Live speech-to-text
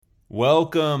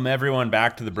Welcome, everyone,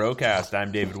 back to the broadcast.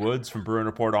 I'm David Woods from Bruin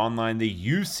Report Online, the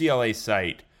UCLA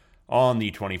site on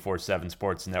the 24/7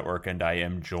 Sports Network, and I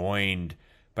am joined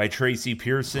by Tracy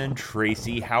Pearson.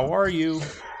 Tracy, how are you?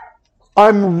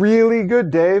 I'm really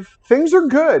good, Dave. Things are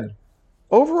good.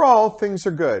 Overall, things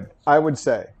are good, I would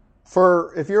say.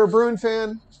 If you're a Bruin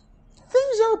fan,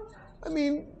 things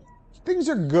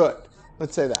are good.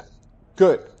 Let's say that.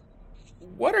 Good.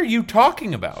 What are you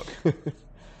talking about?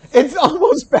 It's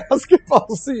almost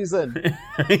basketball season.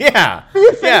 Yeah. What do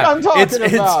you think I'm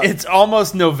talking about? It's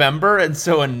almost November, and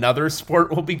so another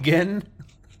sport will begin.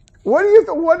 What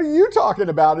are you talking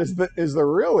about is the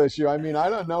real issue. I mean, I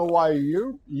don't know why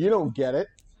you don't get it.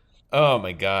 Oh,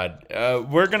 my God.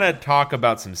 We're going to talk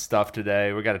about some stuff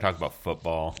today. We got to talk about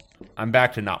football. I'm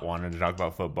back to not wanting to talk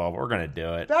about football, but we're going to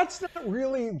do it. That's not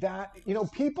really that.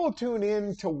 People tune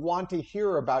in to want to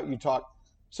hear about you talk.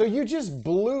 So you just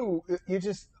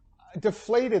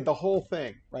deflated the whole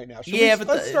thing right now.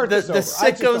 Let's start this over.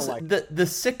 The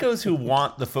sickos who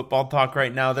want the football talk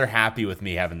right now, they're happy with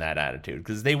me having that attitude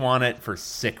because they want it for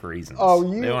sick reasons.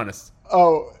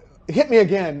 Hit me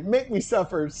again, make me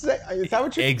suffer. Is that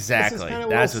what you exactly?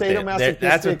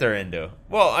 That's what they're into.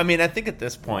 Well, I mean, I think at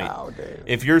this point,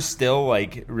 if you're still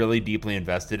like really deeply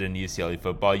invested in UCLA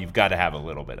football, you've got to have a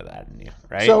little bit of that in you,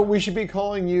 right? So we should be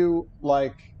calling you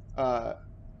like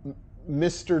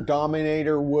Mr.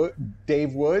 Dominator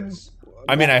Dave Woods.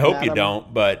 I mean, I hope you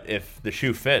don't, but if the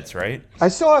shoe fits, right? I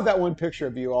still have that one picture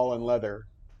of you all in leather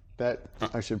that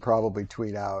I should probably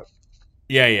tweet out.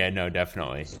 Yeah, no,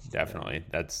 definitely.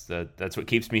 That's what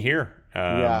keeps me here.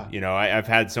 I've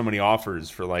had so many offers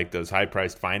for like those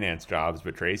high-priced finance jobs,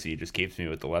 but Tracy just keeps me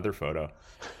with the leather photo.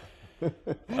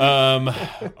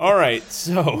 All right,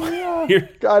 so here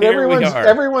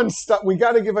everyone's stuck. We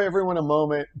got to give everyone a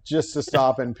moment just to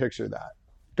stop and picture that,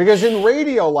 because in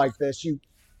radio like this,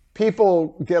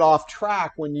 people get off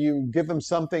track when you give them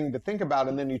something to think about,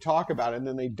 and then you talk about it, and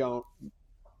then they don't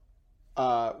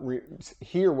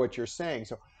hear what you're saying.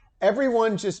 So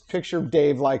everyone just picture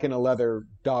Dave like in a leather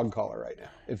dog collar right now,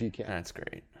 if you can. That's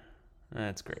great.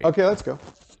 Okay, let's go.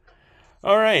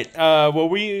 All right. Well,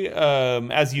 we,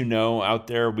 as you know, out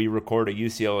there, we record a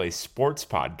UCLA sports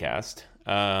podcast.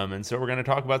 And so we're going to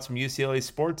talk about some UCLA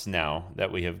sports now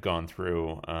that we have gone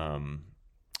through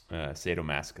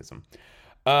sadomasochism.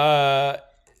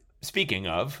 Speaking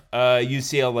of,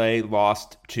 UCLA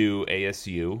lost to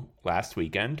ASU last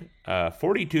weekend,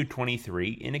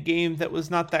 42-23, in a game that was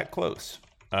not that close.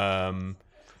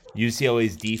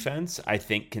 UCLA's defense, I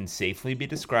think, can safely be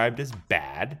described as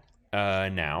bad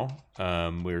now.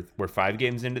 We're 5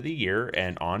 games into the year,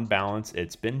 and on balance,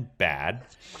 it's been bad.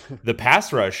 The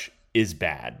pass rush is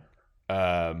bad.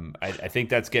 I think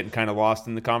that's getting kind of lost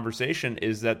in the conversation,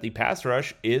 is that the pass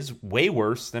rush is way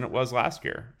worse than it was last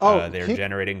year. They're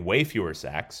generating way fewer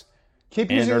sacks.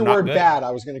 Keep using the word bad. I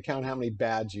was going to count how many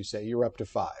bads you say. You're up to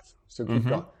 5. So keep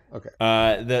going. Okay.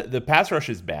 The pass rush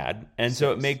is bad, and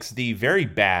so it makes the very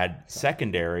bad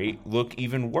secondary look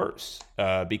even worse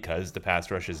because the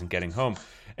pass rush isn't getting home.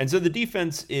 And so the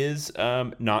defense is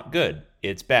not good.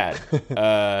 It's bad.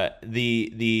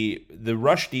 The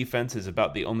rush defense is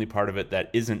about the only part of it that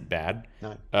isn't bad.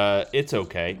 It's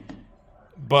okay,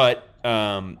 but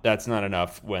that's not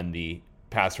enough when the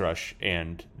pass rush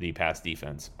and the pass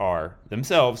defense are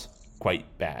themselves quite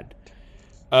bad.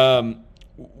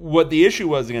 What the issue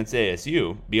was against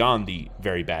ASU, beyond the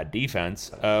very bad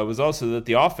defense, was also that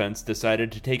the offense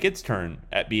decided to take its turn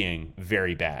at being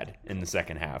very bad in the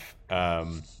second half.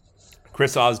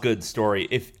 Chris Osgood's story,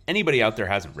 if anybody out there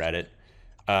hasn't read it,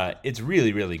 it's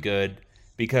really, really good,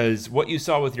 because what you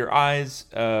saw with your eyes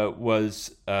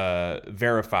was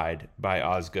verified by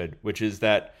Osgood, which is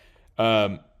that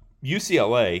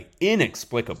UCLA,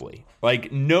 inexplicably,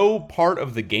 like no part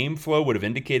of the game flow would have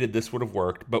indicated this would have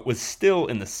worked, but was still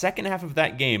in the second half of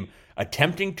that game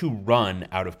attempting to run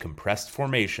out of compressed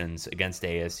formations against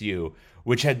ASU,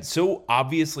 which had so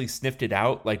obviously sniffed it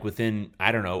out, like within,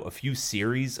 I don't know, a few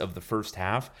series of the first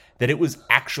half, that it was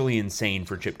actually insane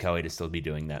for Chip Kelly to still be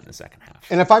doing that in the second half.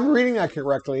 And if I'm reading that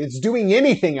correctly, it's doing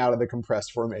anything out of the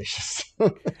compressed formations.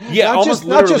 Yeah, almost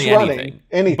literally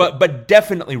anything. But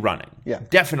definitely running. Yeah.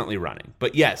 Definitely running.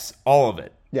 But yes, all of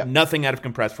it. Yeah. Nothing out of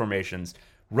compressed formations.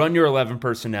 Run your 11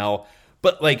 personnel.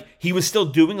 But like, he was still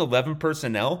doing 11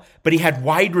 personnel, but he had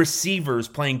wide receivers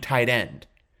playing tight end.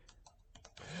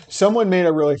 Someone made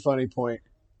a really funny point,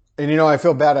 and I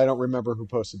feel bad I don't remember who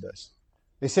posted this.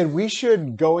 They said we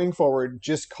should, going forward,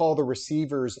 just call the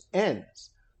receivers ends.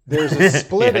 There's a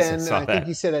split end, and I think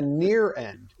he said a near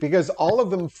end, because all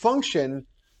of them function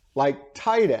like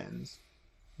tight ends,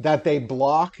 that they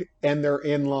block and they're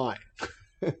in line.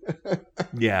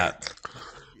 Yeah,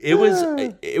 it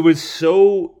was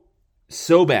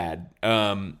so bad.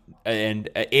 And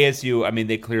ASU, I mean,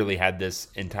 they clearly had this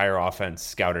entire offense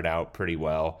scouted out pretty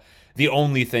well. The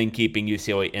only thing keeping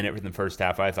UCLA in it for the first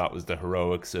half, I thought, was the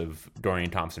heroics of Dorian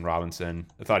Thompson-Robinson.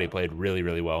 I thought he played really,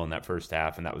 really well in that first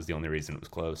half, and that was the only reason it was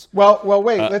close. Well,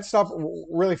 wait. Let's stop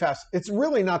really fast. It's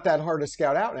really not that hard to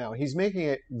scout out now. He's making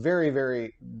it very,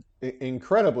 very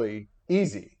incredibly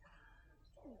easy.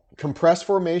 Compressed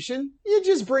formation, you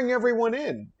just bring everyone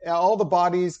in. All the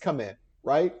bodies come in,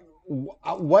 right?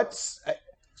 What's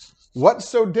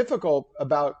so difficult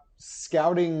about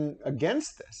scouting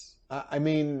against this? I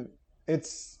mean,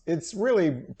 it's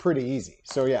really pretty easy.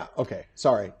 So yeah, okay.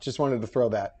 Sorry, just wanted to throw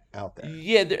that out there.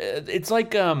 Yeah, it's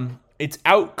like it's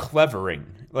out clevering.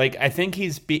 Like, I think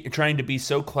he's trying to be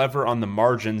so clever on the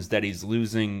margins that he's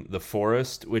losing the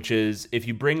forest, which is if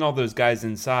you bring all those guys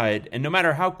inside, and no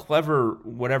matter how clever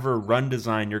whatever run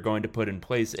design you're going to put in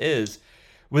place is,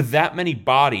 with that many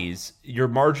bodies, your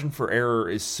margin for error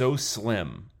is so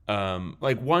slim.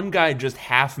 Like, one guy just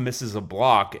half misses a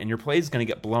block, and your play is going to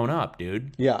get blown up,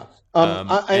 dude. Yeah.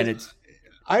 And it's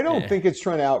I don't think it's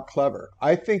trying to out clever.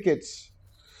 I think it's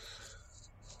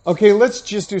okay. Let's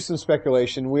just do some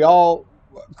speculation.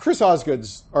 Chris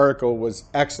Osgood's article was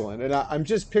excellent, and I'm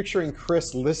just picturing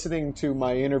Chris listening to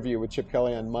my interview with Chip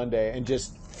Kelly on Monday and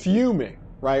just fuming,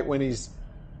 right, when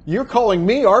you're calling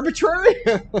me arbitrary?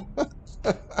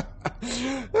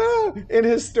 In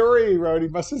his story he wrote, he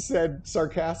must have said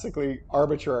sarcastically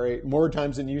arbitrary more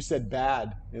times than you said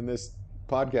bad in this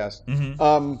podcast.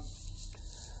 Mm-hmm.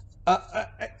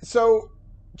 So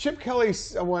Chip Kelly,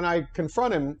 when I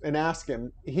confront him and ask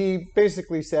him, he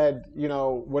basically said,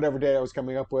 whatever data I was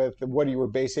coming up with, what you were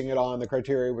basing it on, the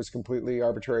criteria was completely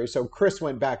arbitrary. So Chris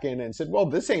went back in and said, well,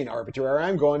 this ain't arbitrary.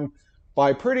 I'm going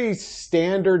by pretty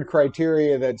standard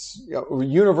criteria that's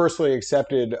universally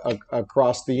accepted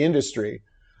across the industry,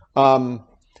 and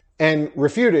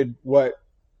refuted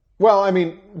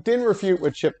didn't refute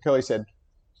what Chip Kelly said,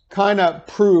 kind of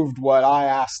proved what I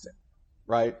asked him,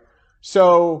 right?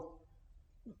 So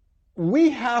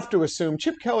we have to assume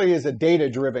Chip Kelly is a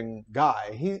data-driven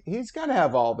guy. He's got to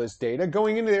have all this data.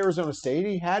 Going into Arizona State,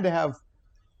 he had to have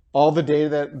all the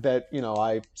data that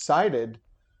I cited.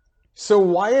 So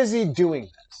why is he doing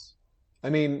this? I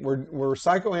mean, we're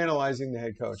psychoanalyzing the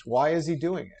head coach. Why is he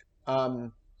doing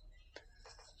it?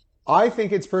 I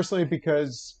think it's personally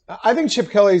because I think Chip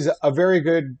Kelly's a very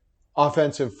good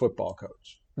offensive football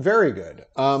coach. Very good.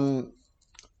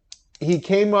 He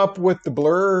came up with the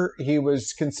blur. He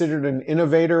was considered an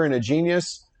innovator and a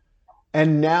genius.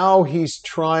 And now he's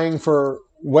trying, for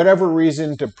whatever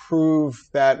reason, to prove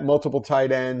that multiple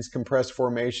tight ends, compressed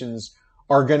formations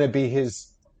are going to be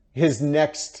his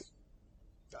next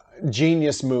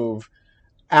genius move.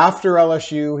 After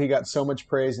LSU, he got so much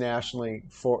praise nationally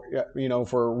for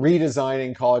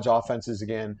redesigning college offenses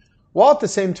again. While at the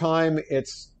same time,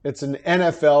 it's an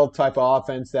NFL type of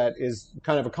offense that is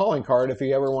kind of a calling card if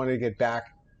he ever wanted to get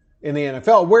back in the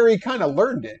NFL, where he kind of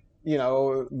learned it,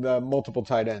 the multiple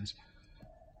tight ends.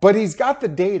 But he's got the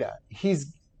data.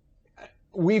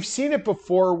 We've seen it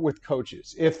before with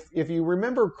coaches. If you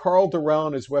remember Carl Durrell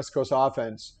and his West Coast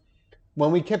offense,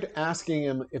 when we kept asking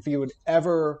him if he would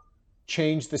ever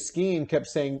change the scheme, kept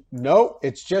saying, no,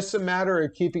 it's just a matter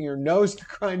of keeping your nose to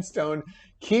grindstone,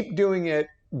 keep doing it,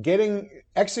 getting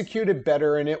executed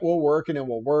better, and it will work, and it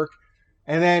will work.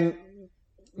 And then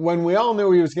when we all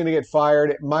knew he was going to get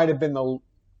fired, it might have been the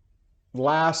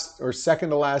last or second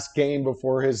to last game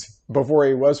before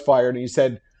he was fired, and he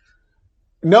said,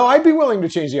 no, I'd be willing to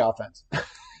change the offense.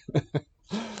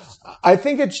 I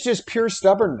think it's just pure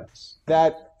stubbornness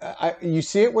that you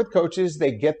see it with coaches.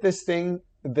 They get this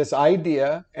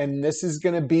idea, and this is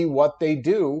going to be what they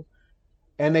do.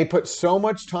 And they put so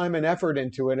much time and effort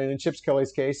into it. And in Chip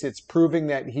Kelly's case, it's proving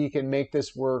that he can make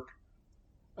this work,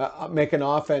 make an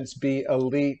offense be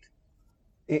elite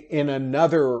in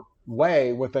another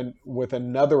way with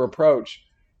another approach.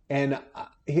 And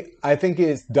I think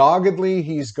doggedly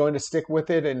he's going to stick with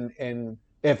it. And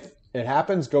if it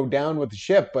happens, go down with the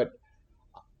ship. But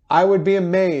I would be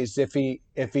amazed if he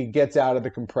gets out of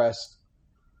the compressed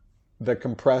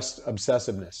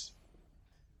obsessiveness.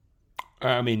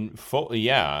 I mean,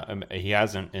 yeah. He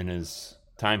hasn't in his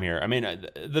time here. I mean,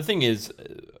 the thing is,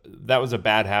 that was a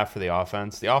bad half for the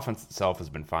offense. The offense itself has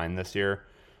been fine this year,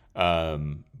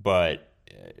 but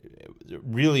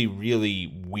really,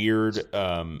 really weird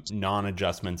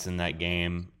non-adjustments in that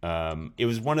game. It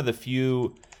was one of the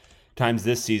few times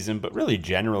this season, but really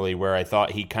generally, where I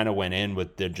thought he kind of went in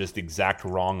with the just exact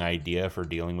wrong idea for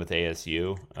dealing with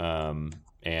ASU,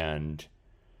 and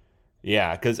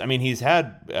Yeah, because I mean he's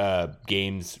had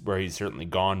games where he's certainly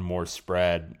gone more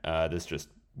spread. This just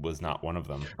was not one of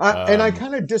them. And I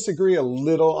kind of disagree a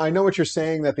little. I know what you're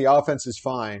saying, that the offense is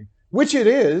fine, which it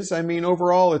is. I mean,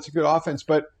 overall, it's a good offense,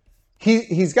 but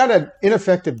he's got an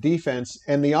ineffective defense,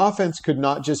 and the offense could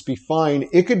not just be fine.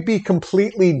 It could be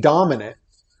completely dominant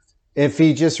if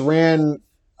he just ran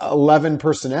 11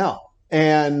 personnel.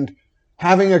 And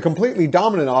having a completely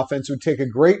dominant offense would take a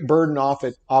great burden off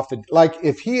it. Like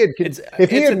if he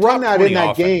had run that in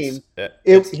that game,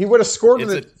 he would have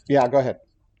scored. Yeah, go ahead.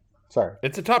 Sorry.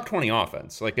 It's a top 20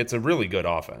 offense. Like, it's a really good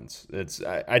offense.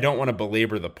 I don't want to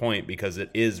belabor the point because it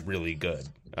is really good.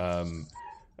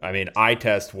 I mean, eye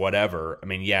test, whatever. I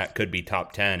mean, yeah, it could be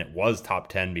top 10. It was top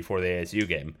 10 before the ASU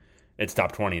game. It's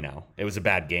top 20 now. It was a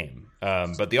bad game.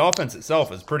 But the offense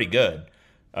itself is pretty good.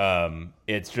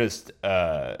 It's just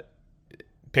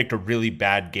picked a really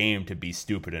bad game to be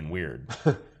stupid and weird.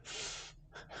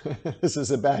 This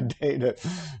is a bad day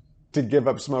to give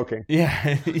up smoking.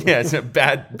 Yeah, it's a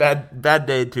bad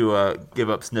day to give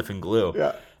up sniffing glue.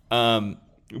 Yeah.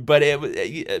 But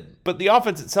the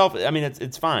offense itself, I mean,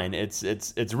 it's fine.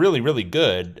 It's really, really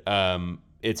good.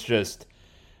 It's just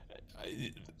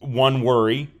one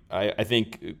worry. I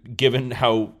think, given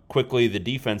how quickly the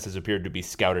defense has appeared to be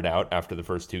scouted out after the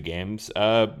first two games,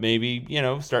 maybe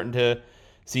starting to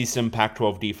see some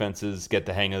Pac-12 defenses get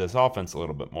the hang of this offense a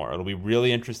little bit more. It'll be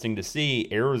really interesting to see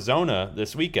Arizona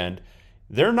this weekend.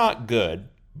 They're not good,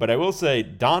 but I will say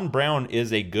Don Brown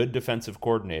is a good defensive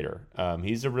coordinator.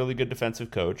 He's a really good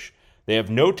defensive coach. They have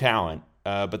no talent,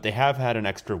 but they have had an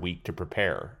extra week to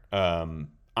prepare.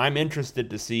 I'm interested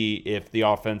to see if the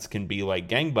offense can be like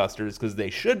gangbusters, because they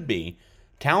should be.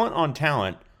 Talent on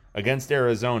talent against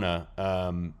Arizona,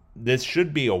 this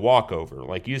should be a walkover.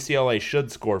 Like, UCLA should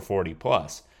score 40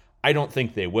 plus. I don't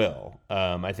think they will.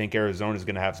 I think Arizona is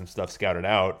going to have some stuff scouted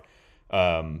out.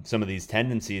 Some of these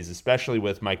tendencies, especially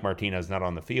with Mike Martinez not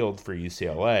on the field for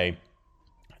UCLA,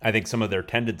 I think some of their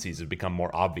tendencies have become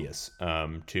more obvious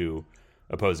to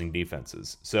opposing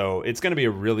defenses. So it's going to be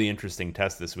a really interesting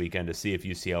test this weekend to see if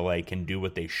UCLA can do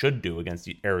what they should do against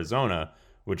Arizona,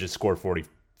 which is score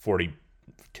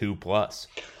 42 plus.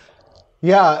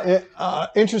 Yeah,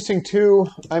 interesting too.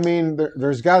 I mean,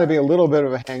 there's got to be a little bit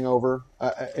of a hangover.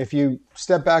 If you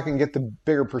step back and get the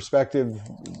bigger perspective,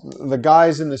 the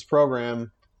guys in this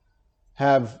program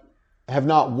have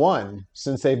not won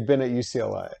since they've been at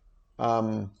UCLA.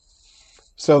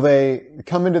 So they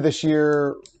come into this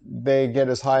year, they get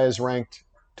as high as ranked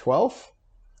 12th.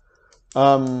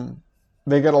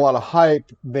 They get a lot of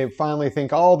hype. They finally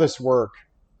think all this work,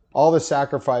 all the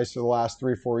sacrifice for the last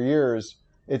 3-4 years,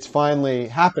 it's finally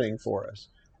happening for us.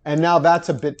 And now that's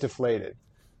a bit deflated.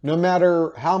 No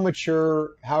matter how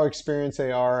mature, how experienced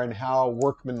they are, and how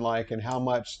workmanlike, and how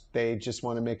much they just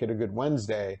want to make it a good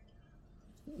Wednesday,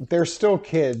 they're still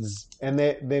kids, and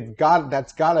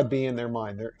that's got to be in their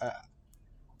mind.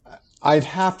 I'd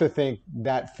have to think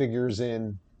that figures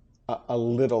in a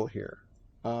little here,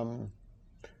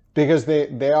 because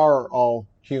they are all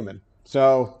human.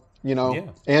 So,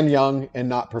 and young and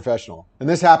not professional. And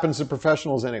this happens to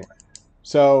professionals anyway.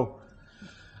 So,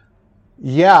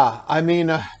 yeah, I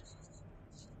mean,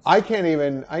 I can't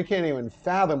even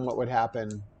fathom what would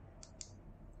happen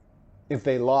if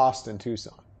they lost in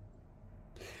Tucson.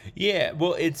 Yeah,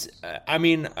 well, I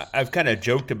mean, I've kind of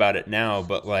joked about it now,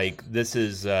 but like this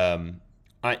is the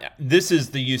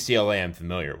UCLA I'm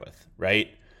familiar with, right?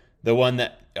 The one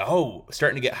that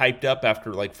starting to get hyped up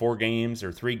after like 4 games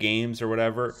or 3 games or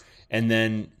whatever, and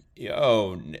then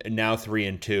now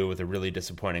 3-2 with a really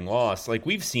disappointing loss. Like,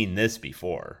 we've seen this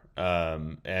before,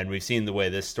 and we've seen the way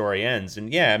this story ends.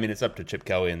 And yeah, I mean, it's up to Chip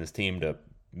Kelly and this team to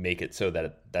make it so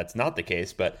that that's not the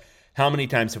case, but how many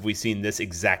times have we seen this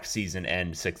exact season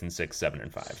end 6-6,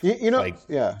 7-5?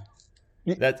 Yeah.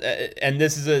 That's and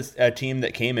this is a team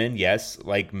that came in, yes,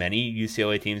 like many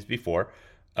UCLA teams before,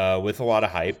 with a lot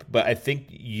of hype. But I think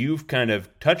you've kind of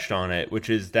touched on it, which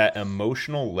is that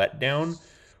emotional letdown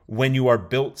when you are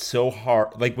built so hard,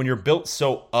 like when you're built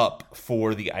so up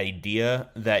for the idea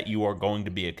that you are going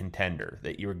to be a contender,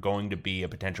 that you're going to be a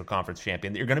potential conference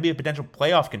champion, that you're going to be a potential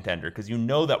playoff contender, because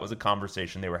that was a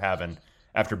conversation they were having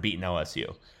after beating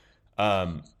LSU.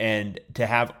 And to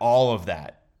have all of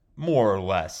that more or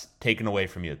less taken away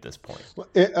from you at this point,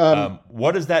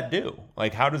 what does that do?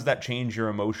 Like, how does that change your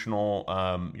emotional,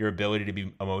 your ability to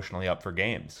be emotionally up for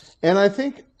games? And I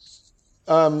think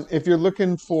if you're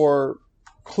looking for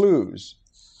clues,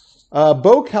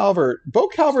 Bo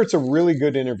Calvert's a really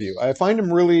good interview. I find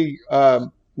him really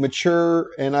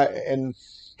mature, and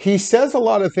he says a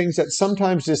lot of things that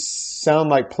sometimes just sound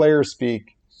like player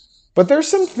speak, but there's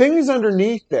some things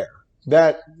underneath there.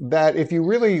 that if you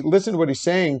really listen to what he's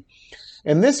saying,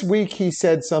 and this week he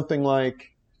said something like,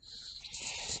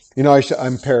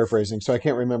 I'm paraphrasing, so I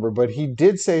can't remember, but he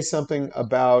did say something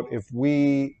about if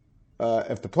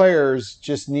the players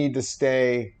just need to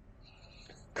stay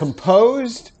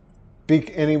composed,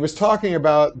 and he was talking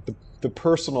about the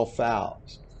personal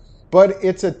fouls. But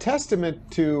it's a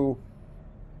testament to,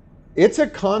 it's a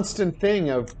constant thing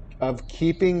of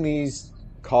keeping these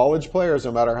college players,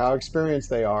 no matter how experienced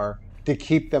they are, to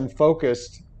keep them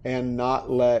focused and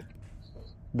not let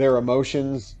their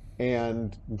emotions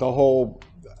and the whole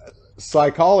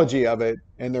psychology of it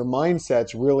and their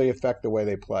mindsets really affect the way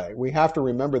they play. We have to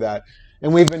remember that.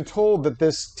 And we've been told that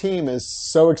this team is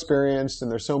so experienced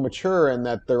and they're so mature and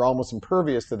that they're almost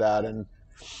impervious to that. And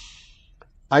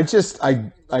I just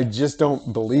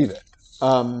don't believe it.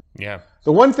 Yeah.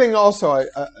 The one thing also,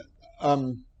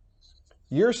 the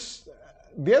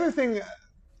other thing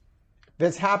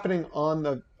that's happening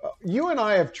you and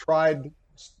I have tried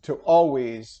to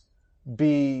always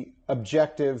be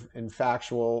objective and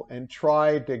factual and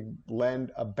try to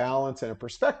lend a balance and a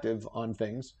perspective on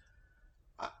things.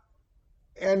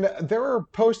 And there are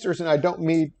posters, and I don't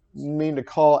mean to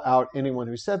call out anyone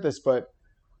who said this, but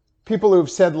people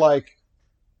who've said like,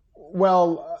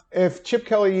 well, if Chip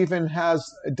Kelly even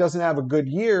doesn't have a good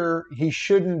year, he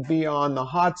shouldn't be on the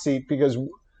hot seat because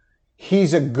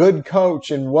he's a good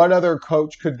coach. And what other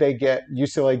coach could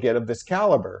UCLA get of this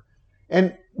caliber?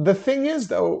 And the thing is,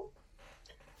 though,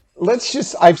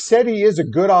 I've said he is a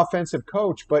good offensive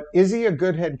coach, but is he a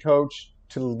good head coach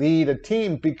to lead a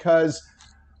team? Because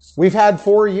we've had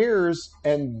 4 years,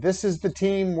 and this is the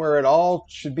team where it all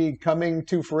should be coming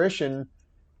to fruition.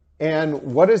 And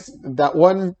what is that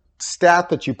one stat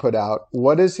that you put out?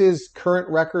 What is his current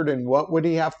record, and what would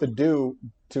he have to do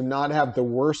to not have the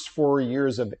worst 4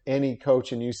 years of any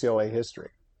coach in UCLA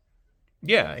history?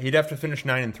 Yeah, he'd have to finish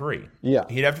 9-3. Yeah,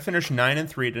 he'd have to finish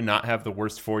 9-3 to not have the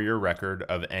worst 4-year record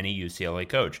of any UCLA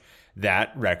coach.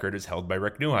 That record is held by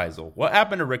Rick Neuheisel. What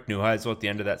happened to Rick Neuheisel at the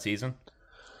end of that season?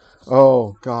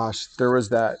 Oh gosh, there was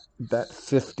that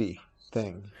 50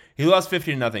 thing. He lost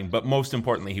 50-0, but most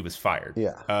importantly, he was fired.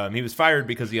 Yeah, he was fired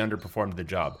because he underperformed the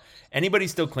job. Anybody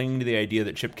still clinging to the idea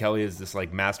that Chip Kelly is this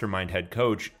like mastermind head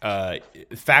coach?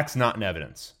 Facts, not in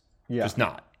evidence. Yeah, just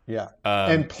not. Yeah,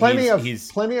 and plenty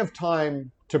of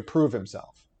time to prove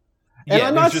himself. And yeah,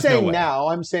 I'm not saying now.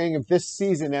 I'm saying if this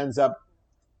season ends up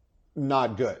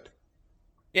not good.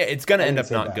 Yeah, it's going to end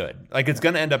up not good. Like, it's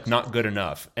going to end up not good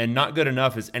enough. And not good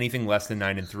enough is anything less than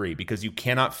 9-3 because you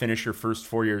cannot finish your first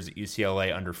 4 years at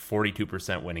UCLA under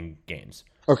 42% winning games.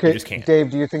 Okay, you just can't.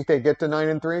 Dave, do you think they get to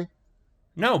 9-3?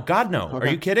 No, God, no. Okay.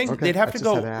 Are you kidding? Okay. They'd have to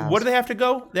go. What do they have to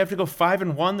go? They have to go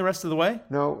 5-1 the rest of the way?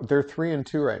 No, they're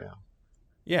 3-2 right now.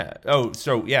 Yeah. Oh,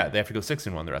 so yeah, they have to go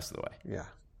 6-1 the rest of the way. Yeah.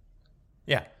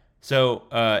 Yeah. So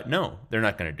no, they're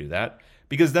not going to do that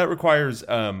because that requires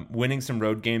winning some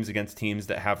road games against teams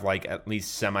that have like at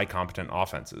least semi-competent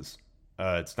offenses.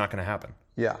 It's not going to happen.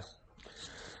 Yeah.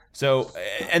 So,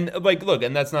 and like, look,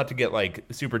 and that's not to get like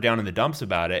super down in the dumps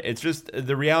about it. It's just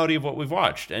the reality of what we've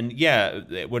watched. And yeah,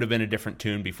 it would have been a different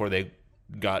tune before they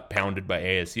got pounded by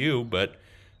ASU, but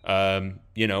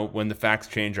when the facts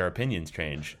change, our opinions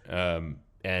change.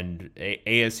 And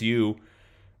ASU,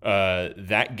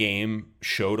 that game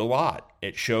showed a lot.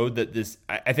 It showed that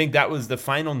I think that was the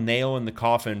final nail in the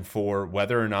coffin for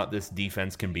whether or not this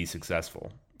defense can be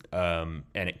successful. And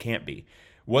it can't be.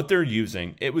 What they're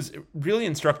using, it was really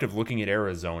instructive looking at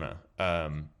Arizona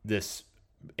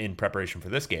in preparation for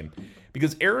this game,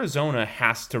 because Arizona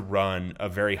has to run a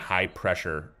very high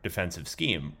pressure defensive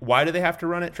scheme. Why do they have to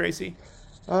run it, Tracy?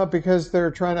 Because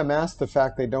they're trying to mask the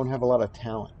fact they don't have a lot of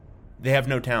talent. They have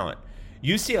no talent.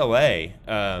 UCLA,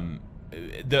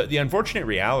 the unfortunate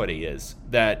reality is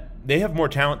that they have more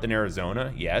talent than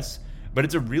Arizona, yes, but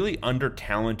it's a really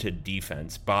under-talented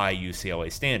defense by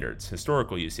UCLA standards,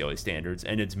 historical UCLA standards,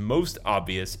 and it's most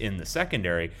obvious in the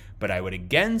secondary, but I would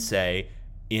again say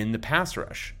in the pass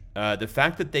rush. The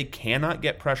fact that they cannot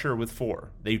get pressure with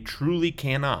 4, they truly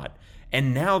cannot,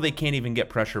 and now they can't even get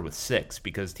pressure with 6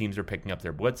 because teams are picking up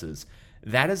their blitzes,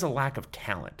 that is a lack of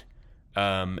talent.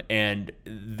 And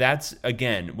that's,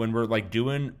 again, when we're like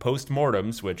doing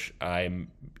postmortems, which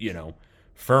I'm,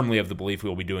 firmly of the belief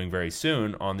we'll be doing very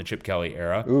soon on the Chip Kelly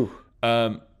era.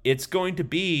 It's going to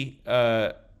be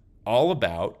all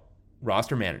about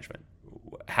roster management.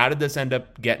 How did this end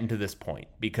up getting to this point?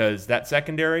 Because that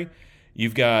secondary,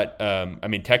 you've got,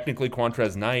 technically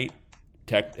Quantrez Knight,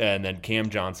 and then Cam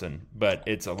Johnson, but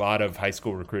it's a lot of high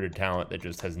school recruited talent that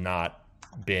just has not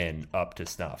been up to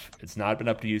snuff. It's not been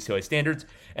up to UCLA standards.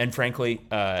 And frankly,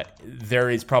 there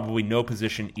is probably no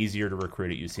position easier to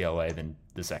recruit at UCLA than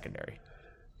the secondary.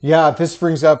 Yeah, this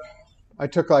brings up, I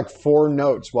took like 4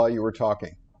 notes while you were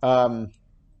talking.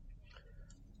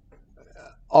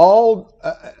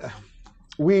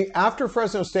 After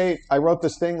Fresno State, I wrote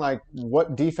this thing like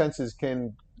what defenses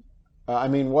can,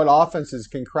 what offenses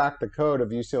can crack the code of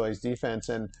UCLA's defense.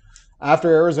 And after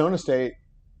Arizona State,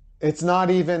 it's not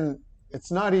even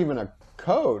a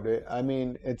code. I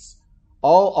mean, it's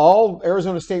all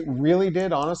Arizona State really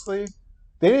did, honestly.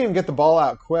 They didn't even get the ball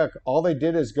out quick. All they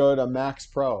did is go to Max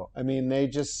Pro. I mean, they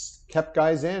just kept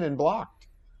guys in and blocked.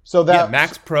 So that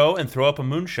Max Pro and throw up a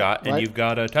moonshot, and right? You've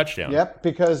got a touchdown. Yep,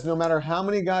 because no matter how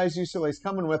many guys UCLA's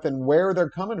coming with and where they're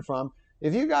coming from,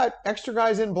 if you got extra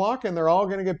guys in blocking, they're all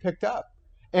going to get picked up.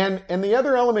 And the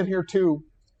other element here too,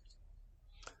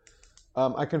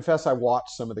 I confess I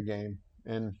watched some of the game,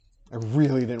 and I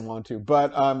really didn't want to,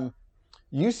 but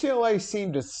UCLA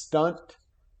seemed to stunt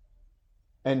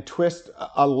and twist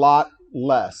a lot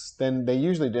less than they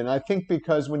usually did. And I think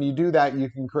because when you do that, you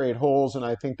can create holes. And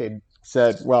I think they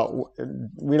said, well,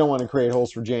 we don't want to create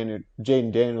holes for Jaden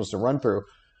Daniels to run through,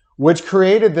 which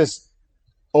created this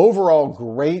overall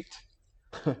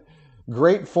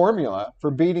great formula for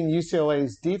beating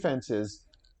UCLA's defenses.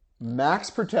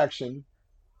 Max protection.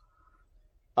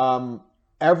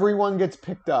 Everyone gets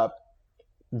picked up.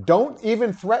 Don't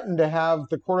even threaten to have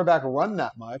the quarterback run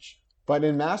that much. But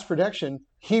in mass protection,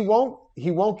 he won't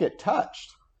get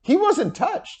touched. He wasn't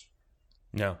touched.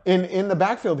 No. In the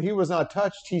backfield, he was not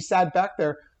touched. He sat back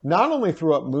there, not only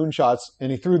threw up moonshots,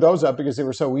 and he threw those up because they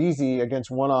were so easy against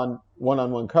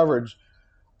one-on-one coverage,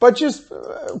 but just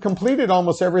completed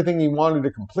almost everything he wanted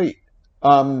to complete.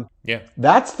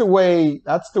 That's the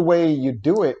way you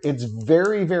do it. It's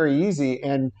very, very easy.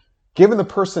 And given the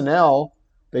personnel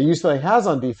that UCLA has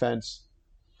on defense,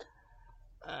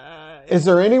 is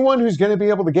there anyone who's going to be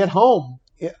able to get home?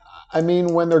 I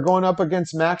mean, when they're going up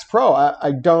against Max Pro,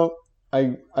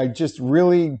 I just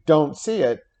really don't see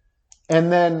it.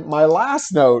 And then my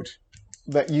last note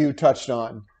that you touched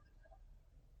on,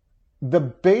 the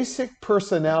basic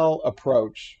personnel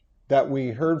approach that we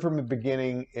heard from the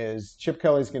beginning is Chip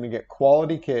Kelly's going to get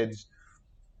quality kids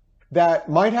that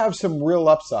might have some real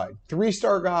upside.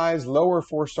 3-star guys, lower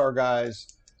 4-star guys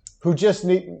who just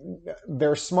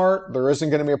they're smart. There isn't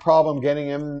going to be a problem getting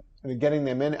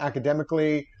them in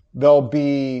academically. They'll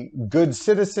be good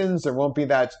citizens. There won't be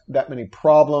that many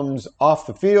problems off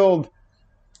the field.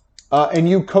 And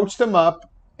you coach them up,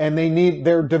 and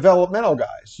they're developmental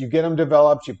guys. You get them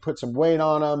developed, you put some weight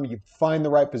on them, you find the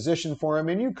right position for them,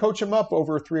 and you coach them up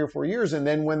over 3 or 4 years. And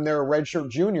then when they're redshirt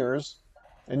juniors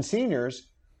and seniors,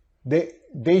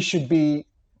 they should be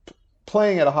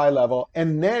playing at a high level.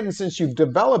 And then since you've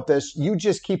developed this, you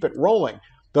just keep it rolling.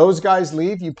 Those guys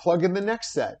leave, you plug in the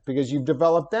next set because you've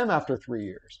developed them after 3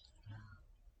 years.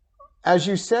 As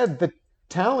you said, the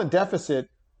talent deficit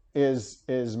is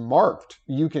marked.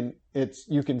 You can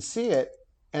see it,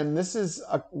 and this is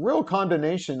a real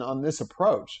condemnation on this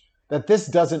approach that this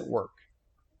doesn't work.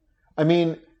 I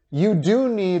mean, you do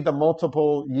need the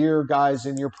multiple year guys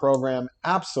in your program,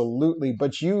 absolutely,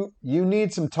 but you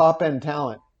need some top end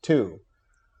talent too.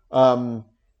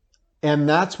 And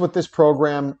that's what this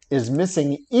program is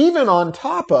missing, even on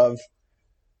top of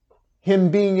him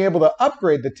being able to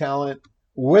upgrade the talent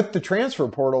with the transfer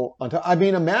portal. I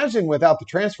mean, imagine without the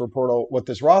transfer portal what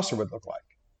this roster would look like,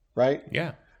 right?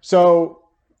 Yeah. So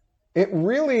it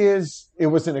really is, it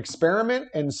was an experiment.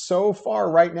 And so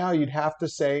far right now, you'd have to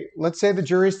say, let's say the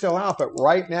jury's still out, but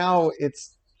right now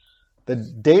it's the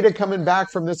data coming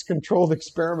back from this controlled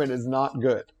experiment is not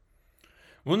good.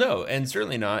 Well, no, and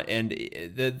certainly not. And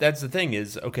that's the thing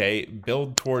is, okay,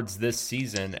 build towards this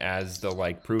season as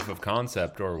the proof of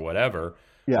concept or whatever.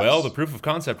 Yes. Well, the proof of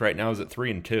concept right now is at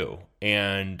 3-2,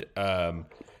 and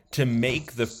to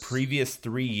make the previous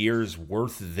 3 years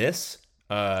worth this,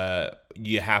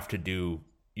 you would have to do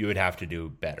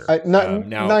better.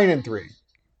 9-3,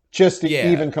 just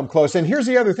to even come close. And here's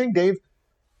the other thing, Dave.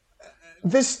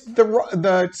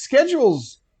 The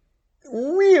schedule's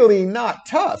really not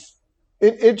tough.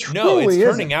 It truly it's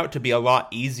turning out to be a lot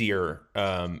easier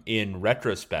in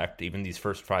retrospect, even these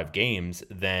first 5 games,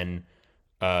 than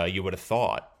you would have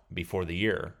thought before the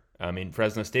year. I mean,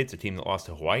 Fresno State's a team that lost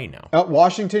to Hawaii now. At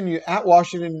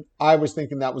Washington, I was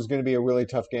thinking that was going to be a really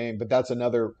tough game, but that's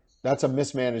a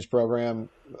mismanaged program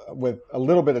with a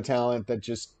little bit of talent that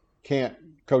just can't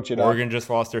coach it up. Oregon just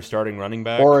lost their starting running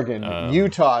back.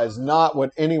 Utah is not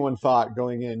what anyone thought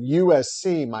going in.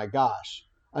 USC, my gosh.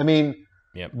 I mean,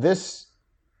 yep.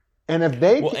 And if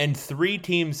they and three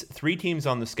teams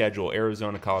on the schedule: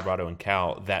 Arizona, Colorado, and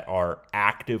Cal, that are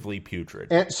actively putrid.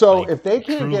 and so Like, if they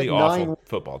can't truly get awful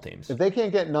football teams. if they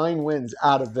can't get 9 wins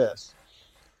out of this,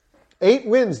 8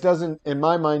 wins doesn't, in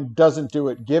my mind, doesn't do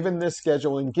it. Given this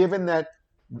schedule and given that,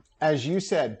 as you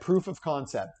said, proof of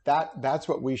concept. That's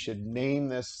what we should name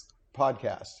this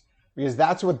podcast, because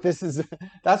that's what this is.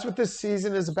 That's what this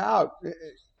season is about.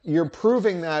 You're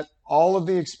proving that all of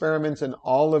the experiments and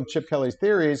all of Chip Kelly's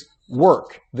theories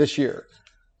work this year.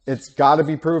 It's got to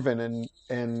be proven,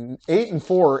 and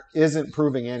 8-4 isn't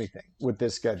proving anything with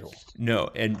this schedule. No,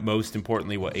 and most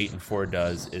importantly, what 8-4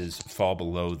 does is fall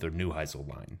below the Neuheisel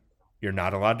line. You're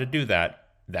not allowed to do that.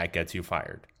 That gets you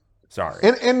fired. Sorry.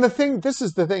 And this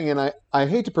is the thing, and I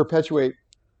hate to perpetuate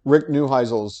Rick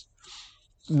Neuheisel's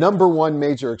number one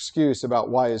major excuse about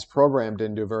why his program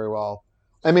didn't do very well.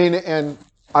 I mean, and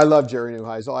I love Jerry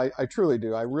Neuheisel. I truly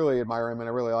do. I really admire him and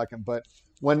I really like him. But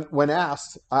when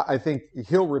asked, I think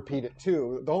he'll repeat it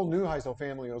too. The whole Neuheisel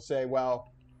family will say,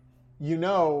 well,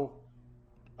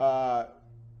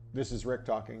 this is Rick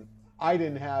talking. I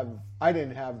didn't have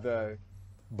the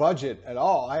budget at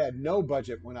all. I had no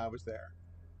budget when I was there.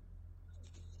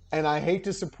 And I hate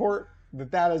to support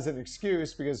that as an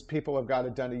excuse, because people have got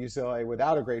it done at UCLA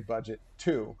without a great budget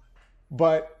too.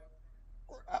 But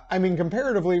I mean,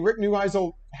 comparatively, Rick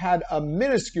Neuheisel had a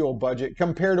minuscule budget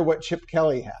compared to what Chip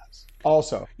Kelly has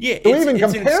also. Yeah, so even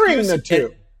comparing the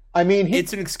two. I mean,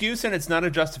 it's an excuse and it's not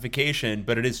a justification,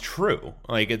 but it is true.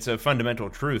 Like, it's a fundamental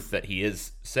truth that he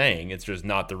is saying. It's just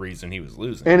not the reason he was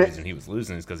losing. The reason he was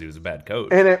losing is because he was a bad coach.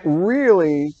 And it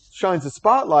really shines a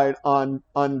spotlight on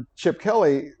Chip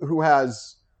Kelly, who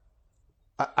has,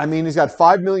 I mean, he's got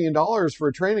 $5 million for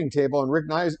a training table, and Rick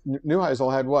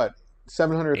Neuheisel had what?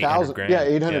 700,000? Yeah,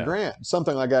 800 grand,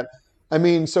 something like that. I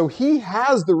mean, so he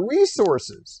has the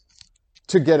resources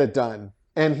to get it done,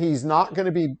 and he's not going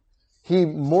to be. He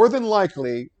more than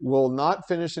likely will not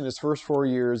finish in his first 4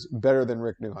 years better than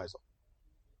Rick Neuheisel.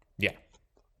 Yeah.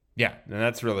 Yeah. And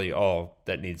that's really all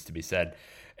that needs to be said.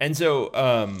 And so,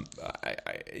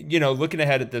 looking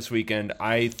ahead at this weekend,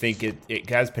 I think it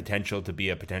has potential to be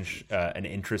an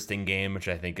interesting game, which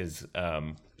I think is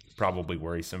probably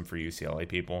worrisome for UCLA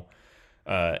people.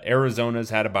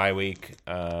 Arizona's had a bye week.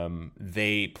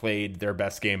 They played their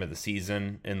best game of the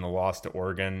season in the loss to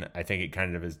Oregon. I think it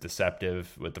kind of is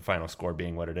deceptive with the final score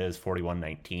being what it is,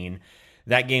 41-19.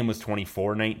 That game was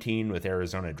 24-19 with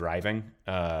Arizona driving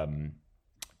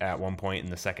at one point in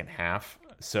the second half.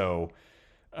 So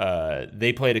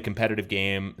they played a competitive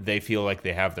game. They feel like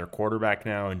they have their quarterback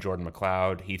now in Jordan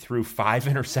McLeod. He threw 5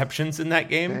 interceptions in that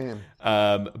game,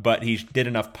 but he did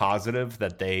enough positive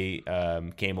that they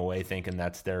came away thinking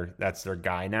that's their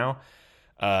guy now.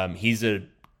 He's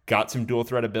got some dual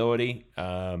threat ability,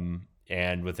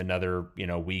 and with another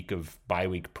week of bye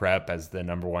week prep as the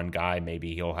number one guy,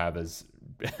 maybe he'll have his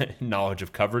knowledge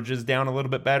of coverages down a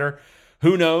little bit better.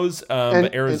 Who knows?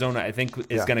 But Arizona, I think,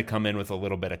 is going to come in with a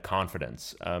little bit of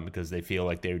confidence because they feel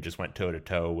like they just went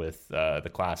toe-to-toe with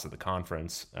the class of the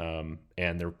conference, and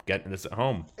they're getting this at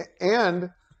home.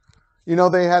 And,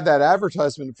 they had that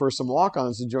advertisement for some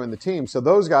walk-ons to join the team, so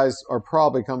those guys are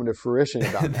probably coming to fruition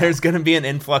about that. There's going to be an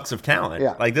influx of talent.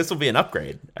 Yeah. Like, this will be an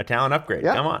upgrade, a talent upgrade.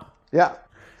 Yeah. Come on.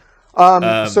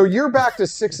 Yeah. So you're back to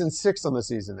 6-6 on the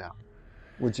season now.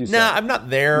 Would you say? No, I'm not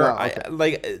there. No,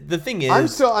 okay. The thing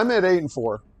is, I'm at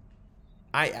 8-4.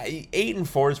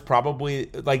 8-4 is probably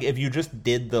like, if you just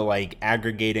did the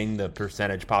aggregating the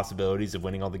percentage possibilities of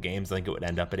winning all the games, I think it would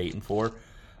end up at 8-4.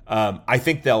 I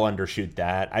think they'll undershoot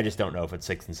that. I just don't know if it's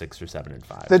 6-6 or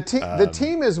 7-5. The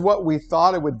team is what we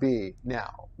thought it would be.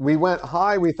 Now we went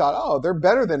high. We thought, they're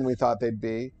better than we thought they'd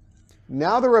be.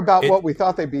 Now they're about what we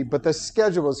thought they'd be, but the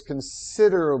schedule is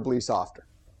considerably softer.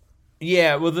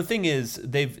 Yeah, well, the thing is,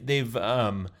 they've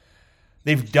done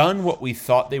what we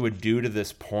thought they would do to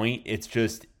this point. It's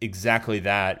just exactly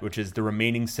that, which is the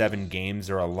remaining 7 games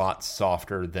are a lot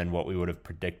softer than what we would have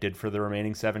predicted for the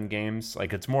remaining 7 games.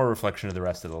 Like, it's more a reflection of the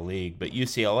rest of the league. But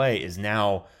UCLA is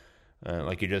now,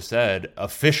 like you just said,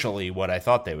 officially what I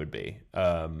thought they would be.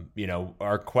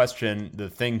 Our question, the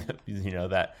thing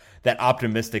that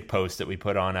optimistic post that we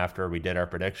put on after we did our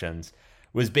predictions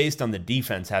was based on the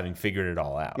defense having figured it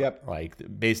all out. Yep. Like,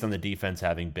 based on the defense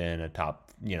having been a top,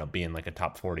 being like a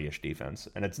top 40-ish defense.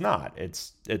 And it's not.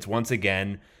 It's once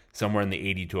again somewhere in the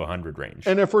 80 to 100 range.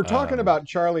 And if we're talking about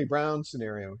Charlie Brown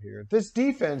scenario here, this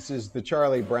defense is the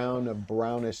Charlie Brown of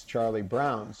brownest Charlie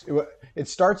Browns. It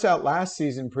starts out last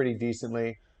season pretty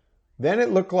decently. Then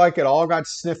it looked like it all got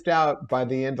sniffed out by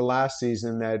the end of last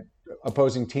season, that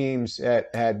opposing teams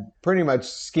had pretty much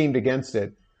schemed against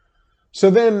it. So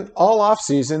then all off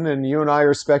season, and you and I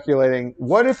are speculating,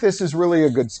 what if this is really a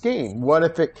good scheme? What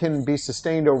if it can be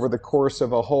sustained over the course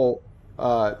of a whole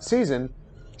season?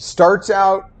 Starts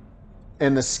out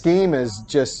and the scheme is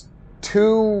just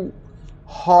too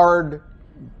hard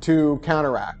to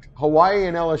counteract. Hawaii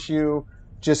and LSU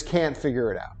just can't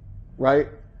figure it out, right?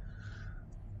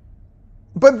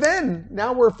 But then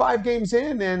now we're 5 games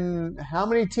in, and how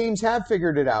many teams have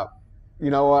figured it out?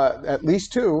 At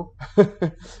least 2.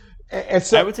 And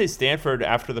so, I would say Stanford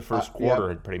after the first quarter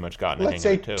had pretty much gotten a hang of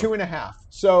it too. Let's say 2.5.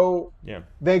 So yeah,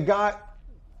 they got.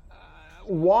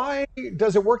 Why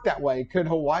does it work that way? Could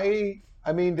Hawaii?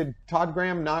 I mean, did Todd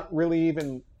Graham not really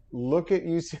even look at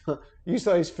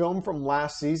UCLA's film from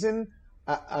last season?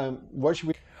 What should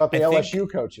we think about the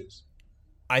LSU coaches?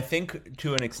 I think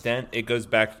to an extent it goes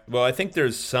back. Well, I think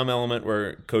there's some element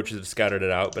where coaches have scattered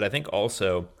it out, but I think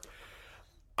also.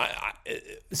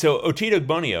 So Ochita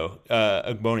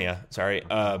Ogbonia,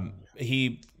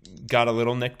 he got a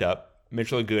little nicked up.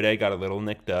 Mitchell Agude got a little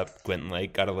nicked up. Quentin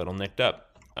Lake got a little nicked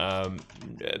up. The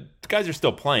guys are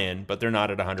still playing, but they're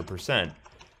not at 100%.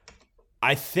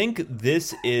 I think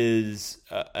this is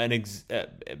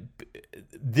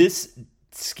this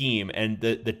scheme and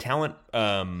the talent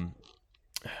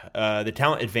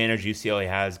advantage UCLA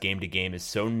has game to game is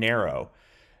so narrow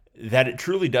that it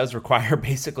truly does require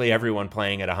basically everyone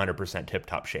playing at 100%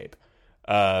 tip-top shape.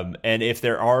 And if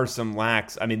there are some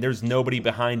lacks, I mean, there's nobody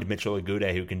behind Mitchell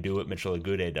Agude who can do what Mitchell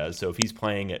Agude does. So if he's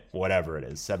playing at whatever it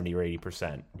is, 70 or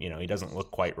 80%, he doesn't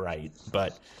look quite right.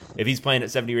 But if he's playing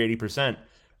at 70 or 80%,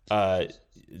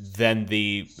 then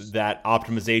that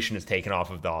optimization is taken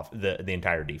off of the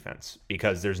entire defense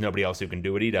because there's nobody else who can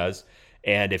do what he does.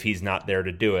 And if he's not there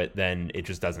to do it, then it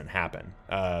just doesn't happen.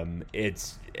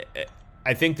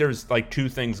 I think there's like 2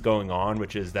 things going on,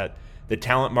 which is that the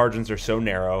talent margins are so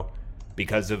narrow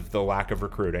because of the lack of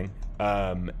recruiting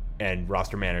and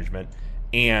roster management,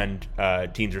 and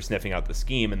teams are sniffing out the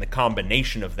scheme. And the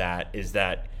combination of that is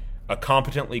that a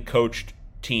competently coached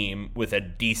team with a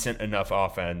decent enough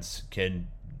offense can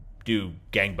do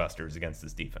gangbusters against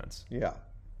this defense. Yeah.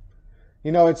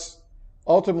 It's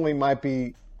ultimately might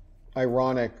be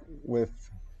ironic with,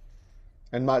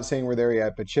 I'm not saying we're there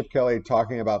yet, but Chip Kelly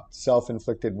talking about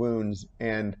self-inflicted wounds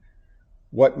and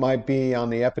what might be on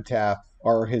the epitaph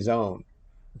are his own.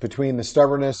 Between the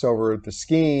stubbornness over the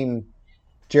scheme,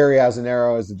 Jerry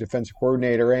Azzinaro as the defensive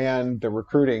coordinator, and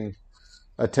the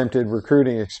attempted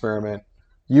recruiting experiment,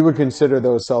 you would consider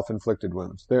those self-inflicted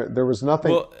wounds. There was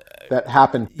nothing that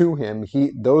happened to him.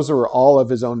 Those are all of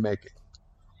his own making.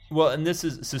 Well, and this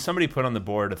is so somebody put on the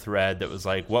board a thread that was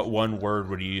like, what one word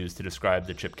would you use to describe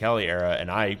the Chip Kelly era?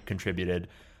 And I contributed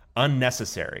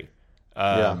unnecessary.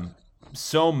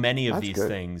 So many of these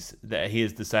things that he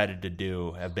has decided to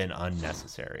do have been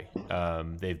unnecessary.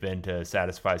 They've been to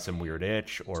satisfy some weird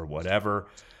itch or whatever,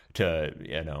 to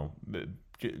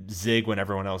zig when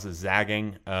everyone else is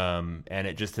zagging, and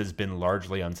it just has been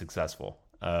largely unsuccessful.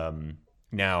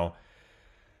 Now,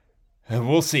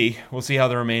 we'll see. We'll see how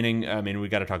the remaining. I mean, we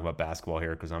got to talk about basketball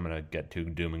here because I'm going to get too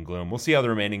doom and gloom. We'll see how the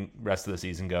remaining rest of the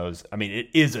season goes. I mean, it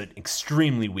is an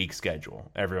extremely weak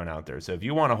schedule, everyone out there. So if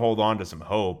you want to hold on to some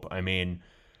hope, I mean,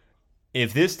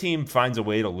 if this team finds a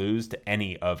way to lose to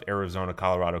any of Arizona,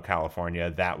 Colorado,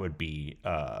 California, that would be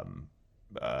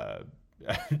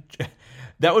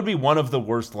that would be one of the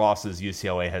worst losses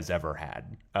UCLA has ever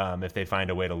had. If they find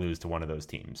a way to lose to one of those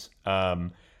teams.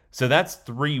 So that's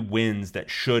 3 wins that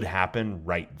should happen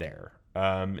right there.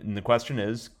 And the question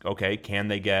is, okay, can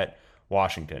they get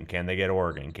Washington? Can they get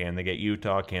Oregon? Can they get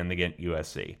Utah? Can they get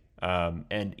USC?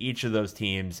 And each of those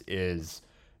teams is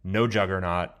no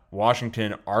juggernaut.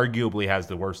 Washington arguably has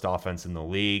the worst offense in the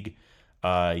league.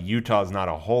 Utah's not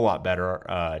a whole lot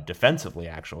better defensively,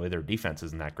 actually. Their defense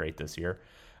isn't that great this year.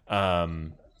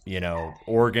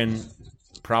 Oregon,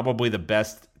 probably the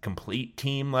best complete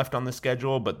team left on the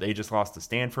schedule, but they just lost to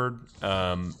Stanford,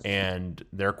 and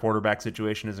their quarterback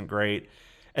situation isn't great.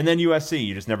 And then USC,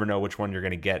 you just never know which one you're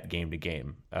going to get game to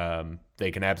game.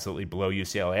 They can absolutely blow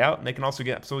UCLA out, and they can also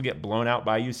get blown out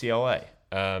by UCLA.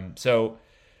 So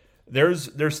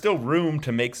there's still room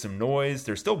to make some noise.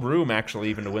 There's still room, actually,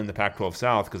 even to win the Pac-12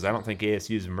 South, because I don't think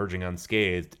ASU is emerging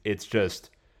unscathed. It's just,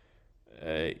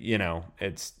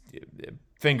 it's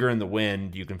finger in the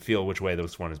wind. You can feel which way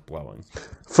this one is blowing.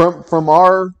 From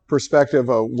our perspective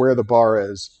of where the bar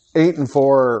is,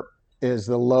 8-4 is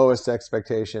the lowest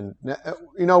expectation.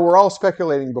 We're all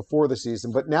speculating before the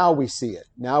season, but now we see it.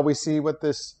 Now we see what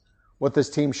this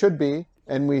team should be,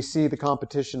 and we see the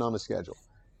competition on the schedule.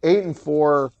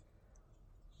 8-4,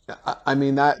 I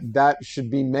mean, that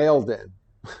should be mailed in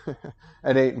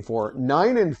at 8-4.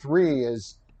 9-3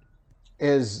 is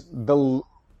is the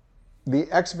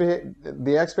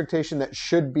expectation that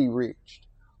should be reached.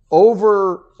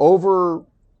 Over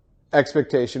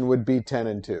expectation would be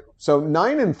 10-2. So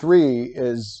 9-3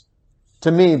 is,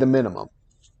 to me, the minimum.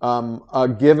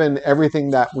 Given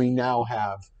everything that we now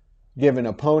have, given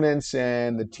opponents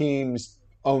and the team's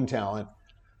own talent,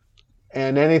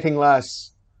 and anything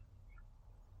less,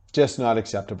 just not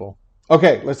acceptable.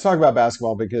 Okay, let's talk about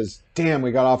basketball because, damn,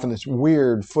 we got off on this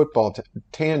weird football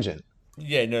tangent.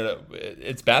 Yeah, no,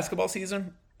 it's basketball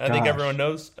season. I think Gosh. everyone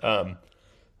knows.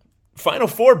 Final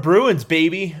Four Bruins,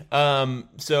 baby.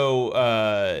 UCLA.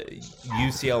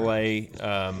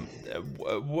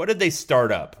 What did they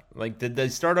start up? Like, did they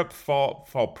start up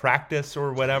fall practice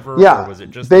or whatever? Yeah, Or was it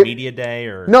just they media day?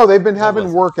 Or no, they've been what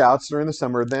having was it? workouts during the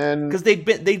summer. Then Because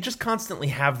they just constantly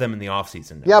have them in the off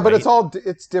season. yeah, but right?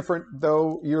 it's different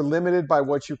though. You're limited by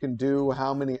what you can do,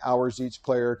 how many hours each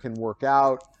player can work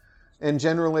out, and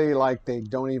generally, like they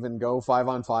don't even go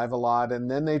 5-on-5 a lot.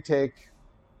 And then they take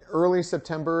early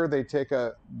September. They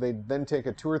then take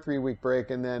a 2 or 3 week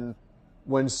break, and then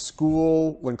when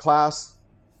class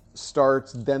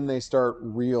starts, then they start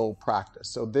real practice.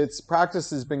 So this practice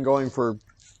has been going for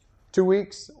 2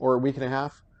 weeks or a week and a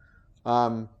half.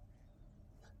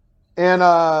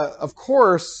 Of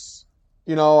course,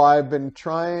 I've been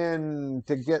trying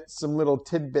to get some little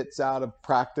tidbits out of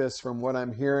practice from what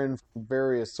I'm hearing from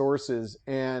various sources,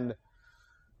 and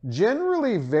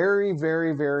generally very,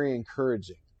 very, very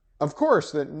encouraging. Of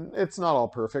course, that it's not all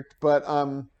perfect, but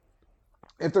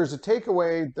if there's a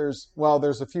takeaway, there's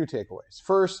a few takeaways.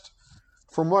 First,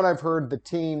 from what I've heard, the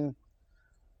team,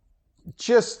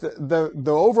 just the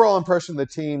overall impression of the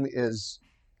team is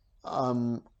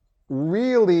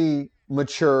really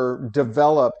mature,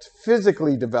 developed,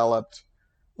 physically developed.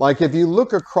 Like if you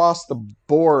look across the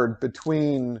board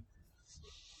between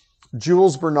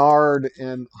Jules Bernard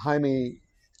and Jaime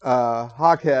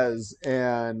Jaquez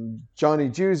and Johnny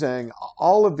Juzang,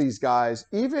 all of these guys,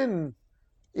 even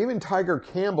Tiger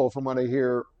Campbell, from what I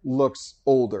hear, looks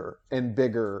older and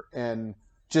bigger and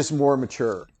just more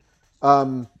mature.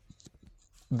 That's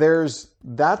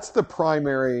the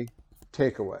primary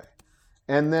takeaway.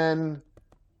 And then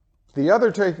the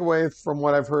other takeaway from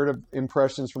what I've heard of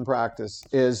impressions from practice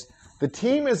is the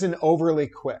team isn't overly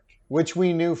quick, which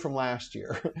we knew from last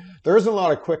year. There isn't a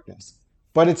lot of quickness,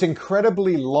 but it's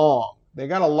incredibly long. They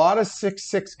got a lot of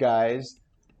 6'6" guys,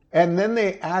 and then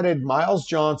they added Miles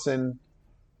Johnson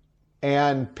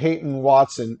and Peyton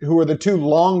Watson, who are the two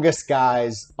longest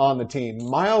guys on the team.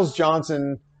 Miles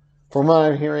Johnson, from what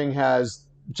I'm hearing, has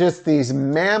just these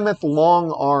mammoth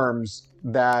long arms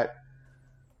that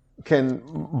can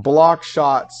block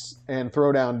shots and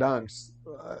throw down dunks.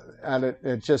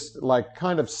 It's just like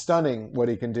kind of stunning what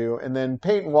he can do. And then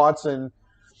Peyton Watson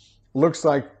looks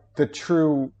like the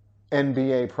true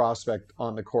NBA prospect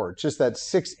on the court. Just that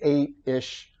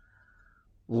 6'8"-ish,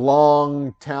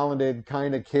 long, talented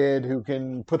kind of kid who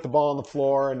can put the ball on the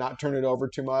floor and not turn it over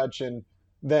too much, and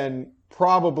then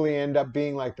probably end up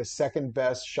being like the second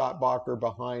best shot blocker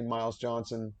behind Miles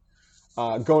Johnson,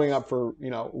 going up for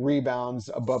rebounds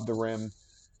above the rim.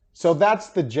 So that's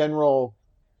the general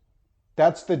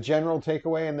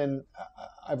takeaway. And then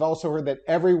I've also heard that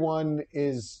everyone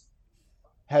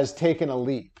has taken a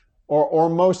leap, or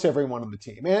most everyone on the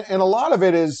team, and a lot of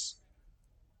it is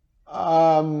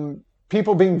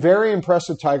people being very impressed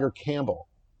with Tiger Campbell,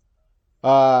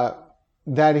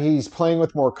 that he's playing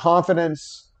with more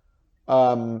confidence,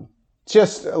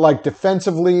 just like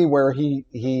defensively, where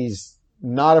he's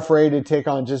not afraid to take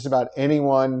on just about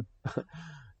anyone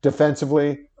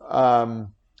defensively.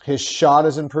 His shot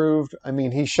has improved. I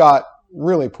mean, he shot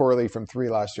really poorly from three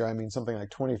last year. I mean, something like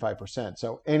 25%.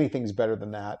 So anything's better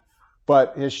than that.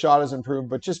 But his shot has improved,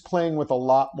 but just playing with a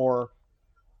lot more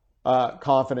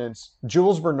confidence.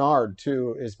 Jules Bernard,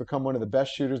 too, has become one of the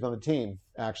best shooters on the team,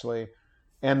 actually.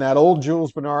 And that old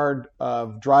Jules Bernard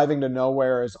of driving to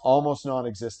nowhere is almost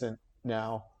non-existent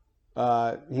now.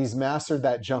 He's mastered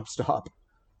that jump stop,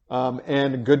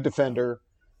 and a good defender.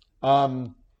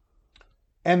 And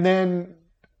then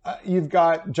you've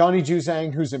got Johnny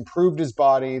Juzang, who's improved his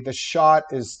body. The shot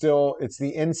is it's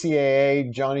the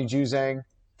NCAA Johnny Juzang,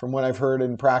 from what I've heard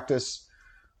in practice.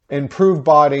 Improved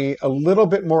body, a little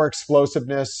bit more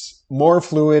explosiveness, more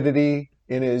fluidity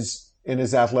in his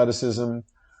athleticism.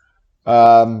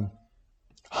 Jaime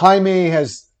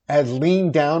has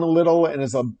leaned down a little and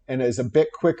is a bit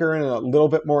quicker and a little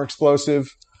bit more explosive.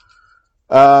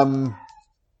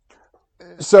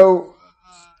 So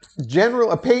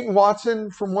Peyton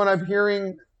Watson, from what I'm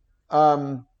hearing,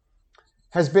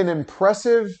 has been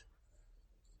impressive,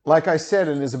 like I said,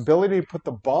 in his ability to put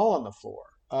the ball on the floor.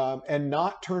 and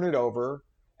not turn it over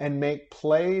and make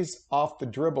plays off the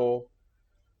dribble.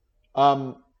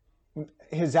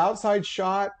 His outside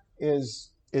shot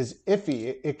is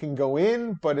iffy. It can go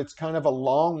in, but it's kind of a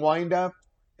long windup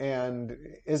and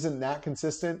isn't that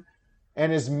consistent.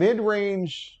 And his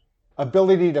mid-range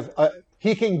ability to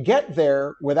he can get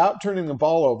there without turning the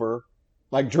ball over,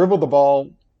 like dribble the ball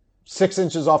 6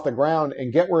 inches off the ground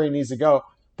and get where he needs to go.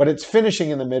 But it's finishing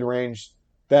in the mid-range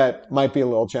that might be a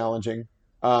little challenging.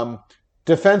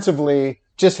 Defensively,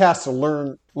 just has to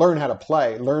learn how to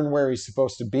play, learn where he's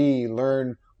supposed to be,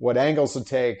 learn what angles to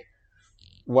take,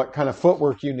 what kind of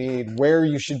footwork you need, where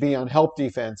you should be on help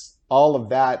defense, all of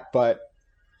that. But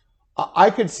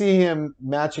I could see him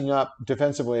matching up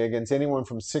defensively against anyone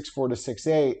from 6'4" to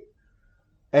 6'8",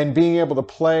 and being able to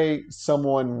play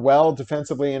someone well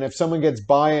defensively. And if someone gets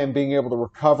by him, being able to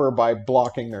recover by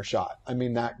blocking their shot. I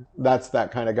mean, that's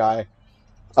that kind of guy.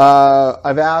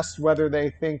 I've asked whether they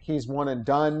think he's one and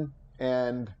done.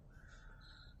 And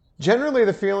generally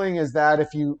the feeling is that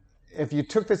if you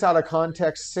took this out of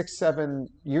context 6-7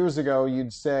 years ago,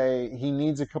 you'd say he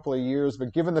needs a couple of years.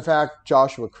 But given the fact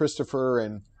Joshua Christopher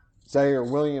and Zaire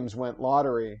Williams went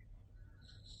lottery,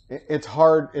 it's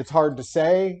hard to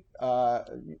say.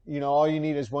 All you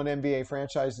need is one NBA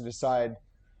franchise to decide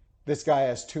this guy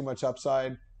has too much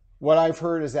upside. What I've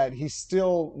heard is that he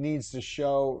still needs to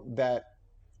show that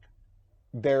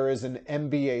there is an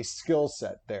NBA skill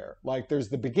set there. Like there's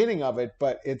the beginning of it,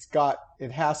 but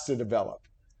it has to develop.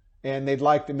 And they'd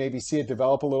like to maybe see it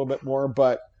develop a little bit more.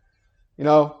 But,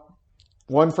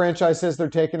 one franchise says they're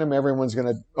taking him,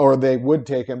 they would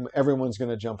take him, everyone's going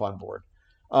to jump on board.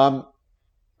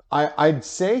 I'd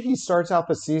say he starts out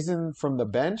the season from the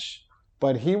bench,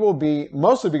 but he will be,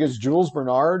 mostly because Jules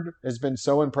Bernard has been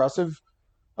so impressive.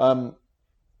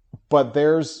 But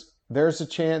there's a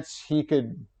chance he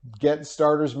could get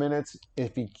starters minutes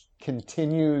if he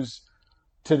continues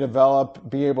to develop,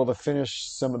 be able to finish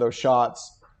some of those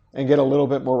shots, and get a little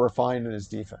bit more refined in his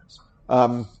defense.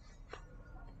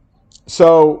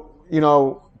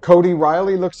 Cody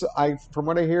Riley looks, from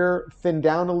what I hear, thinned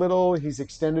down a little. He's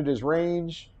extended his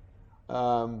range.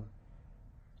 The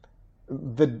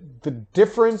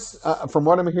difference, from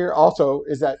what I'm hearing also,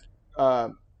 is that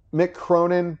Mick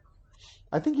Cronin,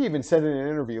 I think he even said in an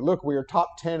interview, look, we are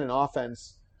top 10 in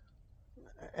offense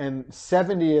and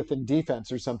 70th in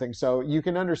defense or something. So you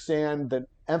can understand that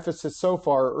emphasis so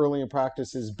far early in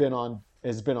practice has been on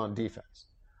defense.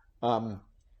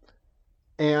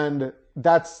 And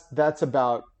that's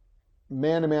about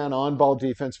man-to-man on-ball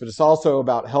defense, but it's also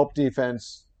about help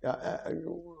defense,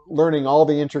 learning all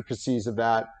the intricacies of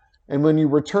that. And when you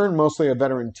return mostly a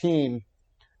veteran team,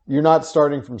 you're not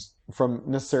starting from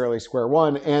necessarily square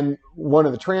one. And one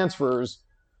of the transfers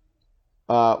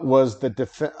was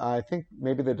I think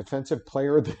maybe the defensive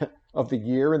player of the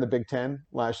year in the Big Ten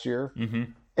last year. Mm-hmm.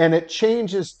 And it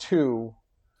changes to,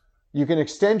 you can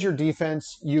extend your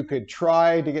defense. You could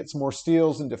try to get some more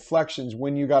steals and deflections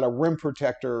when you got a rim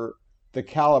protector the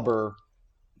caliber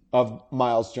of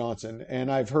Miles Johnson.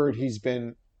 And I've heard he's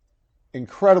been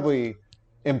incredibly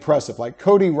impressive. Like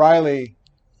Cody Riley,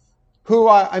 who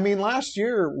last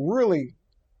year really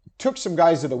took some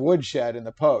guys to the woodshed in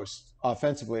the post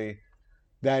offensively,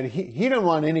 that he didn't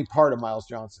want any part of Miles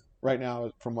Johnson right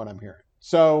now, from what I'm hearing.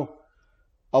 So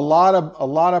a lot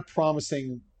of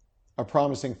promising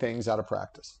things out of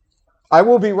practice. I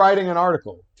will be writing an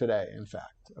article today, in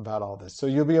fact, about all this. So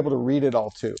you'll be able to read it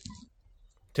all too.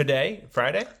 Today?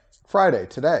 Friday? Friday,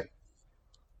 today.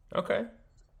 Okay.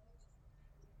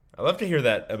 I'd love to hear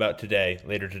that about today,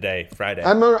 later today, Friday.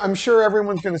 I'm sure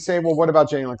everyone's going to say, well, what about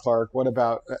Jalen Clark? What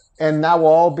about, and that will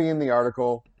all be in the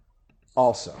article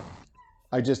also.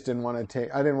 I didn't want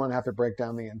to have to break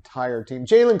down the entire team.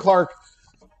 Jalen Clark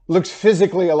looks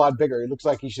physically a lot bigger. He looks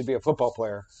like he should be a football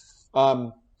player.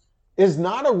 Is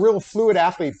not a real fluid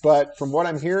athlete, but from what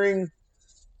I'm hearing,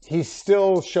 he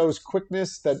still shows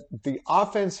quickness that the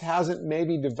offense hasn't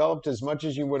maybe developed as much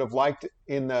as you would have liked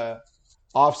in the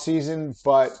offseason,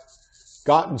 but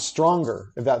gotten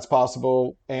stronger, if that's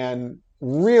possible, and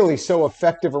really so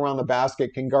effective around the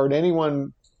basket, can guard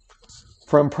anyone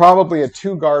from probably a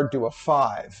 2 guard to a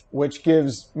 5, which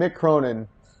gives Mick Cronin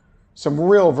some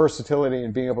real versatility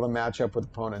in being able to match up with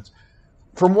opponents.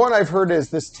 From what I've heard is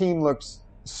this team looks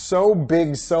so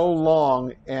big, so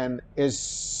long, and is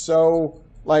so,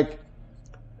 like,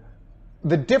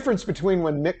 the difference between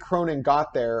when Mick Cronin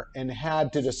got there and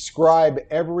had to describe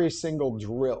every single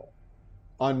drill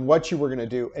on what you were going to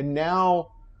do, and now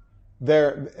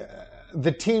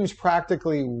the team's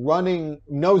practically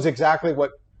knows exactly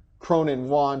what Cronin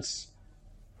wants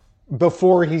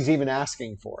before he's even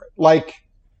asking for it. Like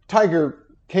Tiger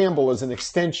Campbell is an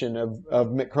extension of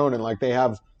Mick Cronin. Like they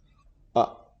have,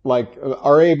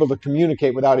 are able to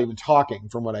communicate without even talking,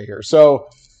 from what I hear. So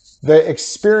the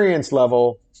experience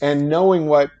level and knowing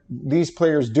what these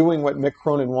players doing, what Mick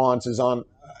Cronin wants, is on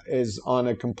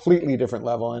a completely different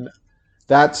level, and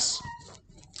that's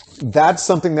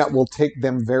something that will take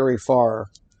them very far.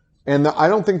 And I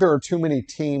don't think there are too many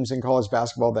teams in college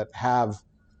basketball that have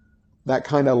that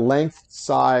kind of length,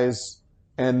 size,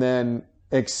 and then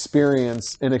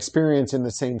experience in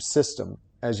the same system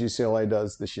as UCLA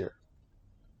does this year.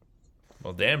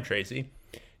 Well, damn, Tracy.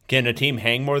 Can a team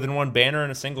hang more than one banner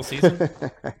in a single season?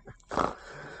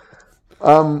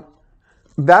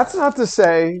 That's not to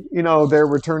say, they're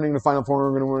returning to Final Four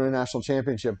and going to win a national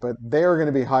championship, but they are going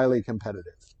to be highly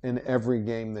competitive in every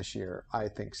game this year. I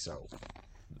think so.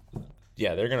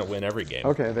 Yeah, they're going to win every game.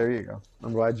 Okay, there you go.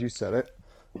 I'm glad you said it.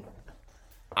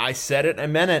 I said it. I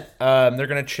meant it. They're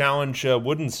going to challenge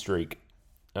Wooden Streak.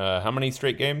 How many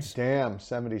straight games? Damn,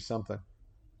 70-something.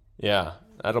 Yeah,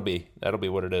 that'll be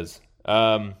what it is.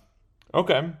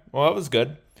 Okay, well, that was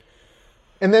good.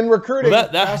 And then recruiting. Well,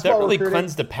 that really recruiting.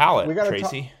 Cleansed the palate,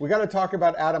 Tracy. We got to talk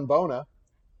about Adam Bona.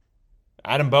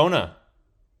 Adam Bona.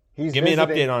 Give me an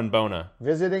update on Bona.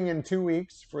 Visiting in 2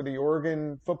 weeks for the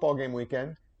Oregon football game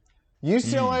weekend.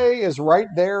 UCLA is right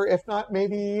there, if not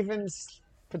maybe even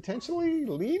potentially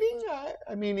leading.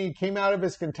 I mean, he came out of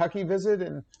his Kentucky visit,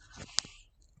 and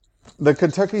the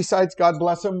Kentucky sites, God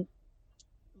bless them,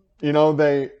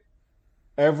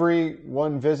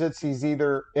 everyone visits. He's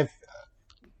either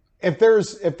if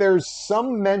there's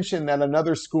some mention that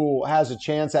another school has a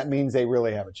chance, that means they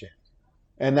really have a chance,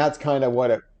 and that's kind of what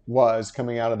it was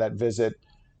coming out of that visit.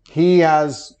 He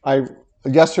has.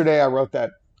 Yesterday I wrote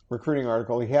that recruiting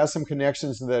article. He has some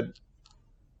connections to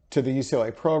the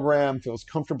UCLA program. Feels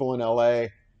comfortable in LA.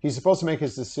 He's supposed to make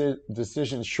his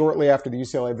decision shortly after the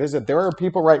UCLA visit. There are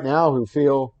people right now who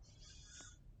feel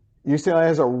UCLA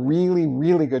has a really,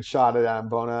 really good shot at Adam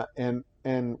Bona,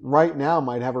 and right now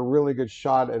might have a really good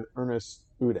shot at Ernest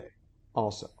Ude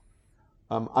also.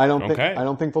 I don't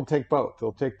think they'll take both.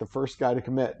 They'll take the first guy to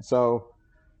commit. So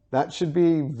that should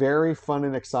be very fun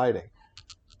and exciting.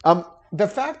 The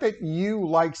fact that you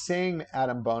like saying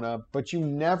Adam Bona, but you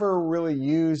never really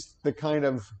used the kind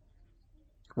of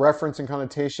reference and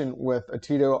connotation with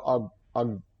Atito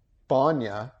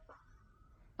Agbanya,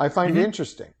 I find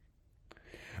interesting.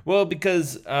 Well,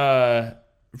 because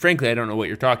frankly, I don't know what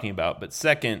you're talking about. But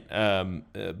second,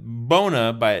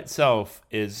 Bona by itself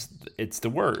it's the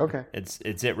word. Okay, it's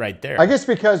it right there. I guess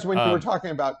because when you were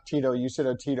talking about Tito, you said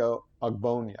Atito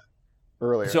Agbanya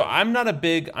earlier. So I'm not a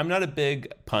big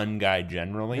pun guy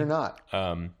generally. You're not,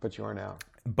 but you are now.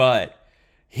 But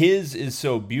his is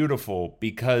so beautiful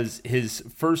because his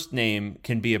first name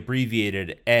can be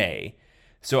abbreviated A.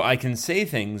 So I can say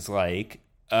things like,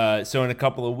 so in a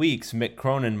couple of weeks, Mick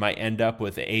Cronin might end up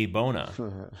with A Bona.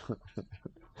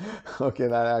 Okay,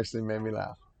 that actually made me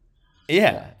laugh.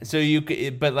 Yeah. So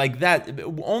but like that,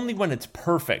 only when it's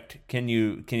perfect can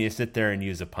you sit there and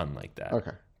use a pun like that.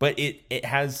 Okay. But it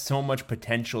has so much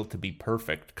potential to be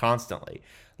perfect constantly.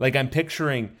 Like I'm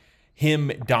picturing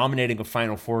him dominating a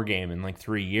Final Four game in like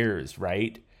 3 years,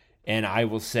 right? And I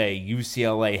will say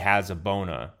UCLA has a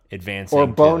Bona advancing to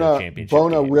the championship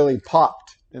Bona game. really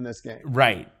popped in this game.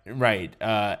 Right.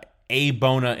 A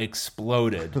Bona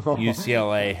exploded.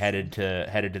 UCLA headed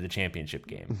to the championship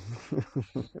game.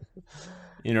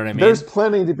 You know what I mean? There's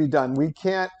plenty to be done. We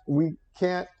can't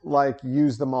like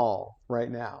use them all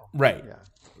right now. Right. Yeah.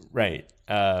 Right.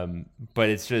 But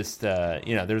it's just,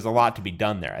 there's a lot to be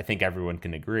done there. I think everyone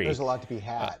can agree. There's a lot to be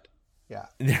had. Yeah.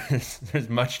 There's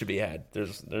much to be had.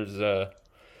 There's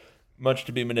much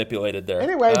to be manipulated there.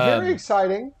 Anyway, very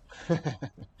exciting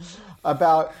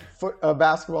about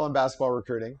basketball and basketball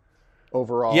recruiting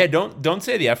overall. Yeah, don't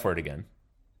say the F word again.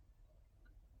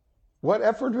 What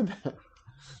F word would that?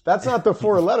 That's not the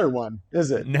 4-letter one, is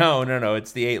it? No.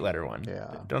 It's the 8-letter one.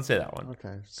 Yeah. Don't say that one.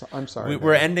 Okay. So, I'm sorry.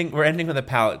 We're ending with a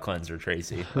palate cleanser,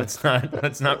 Tracy. Let's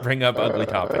not bring up ugly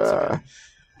topics again.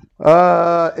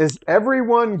 Is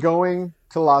everyone going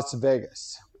to Las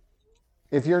Vegas?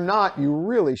 If you're not, you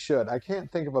really should. I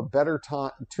can't think of a better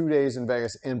time. 2 days in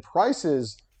Vegas, and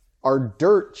prices are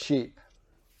dirt cheap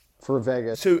for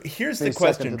Vegas. So here's the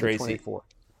question, Tracy.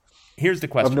 Here's the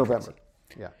question of November.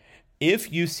 Tracy. Yeah.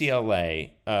 If UCLA,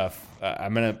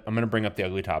 I'm gonna bring up the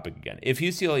ugly topic again. If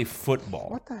UCLA football,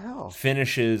 what the hell,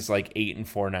 finishes like 8-4,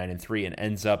 9-3, and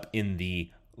ends up in the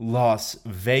Las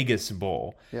Vegas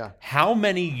Bowl, how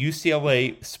many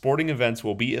UCLA sporting events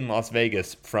will be in Las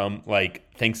Vegas from like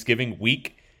Thanksgiving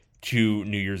week to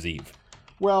New Year's Eve?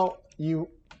 Well, do you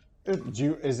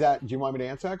want me to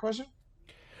answer that question?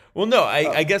 Well, no,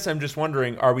 I guess I'm just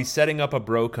wondering, are we setting up a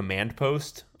bro command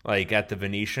post like at the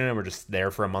Venetian and we're just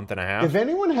there for a month and a half? If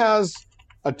anyone has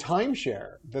a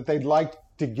timeshare that they'd like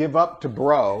to give up to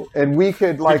Bro, and we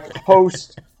could like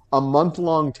host a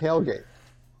month-long tailgate,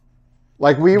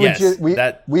 like we would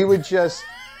we would just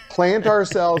plant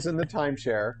ourselves in the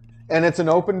timeshare, and it's an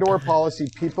open door policy.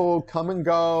 People come and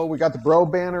go. We got the Bro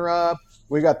banner up.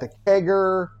 We got the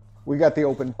kegger. We got the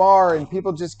open bar, and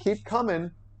people just keep coming.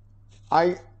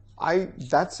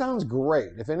 That sounds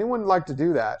great. If anyone would like to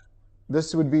do that,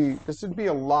 this would be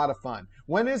a lot of fun.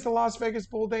 When is the Las Vegas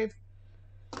Bowl, Dave?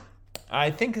 I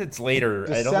think it's later.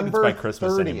 December I don't think it's by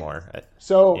Christmas 30th. anymore.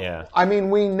 So, yeah. I mean,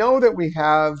 we know that we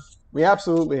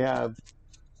absolutely have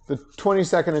the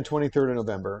 22nd and 23rd of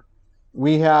November.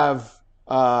 We have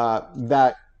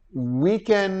that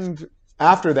weekend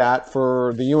after that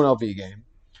for the UNLV game.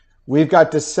 We've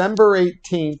got December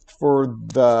 18th for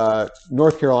the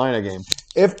North Carolina game.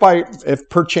 If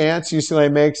perchance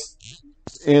UCLA makes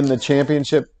in the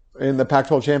championship, in the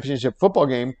Pac-12 championship football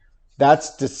game,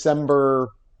 that's December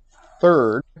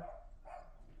 3rd.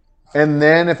 And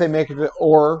then if they make it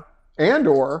or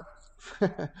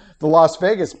the Las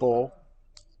Vegas Bowl,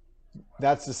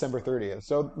 that's December 30th.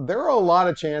 So there are a lot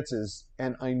of chances,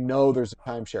 and I know there's a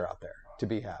timeshare out there to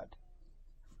be had.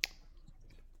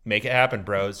 Make it happen,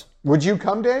 bros. Would you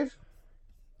come, Dave?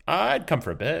 I'd come for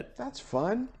a bit. That's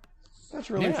fun. That's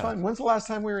really fun. When's the last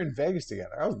time we were in Vegas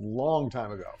together? That was a long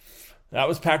time ago. That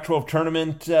was Pac-12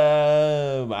 tournament,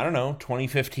 I don't know,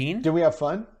 2015? Did we have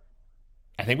fun?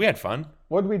 I think we had fun.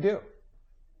 What did we do?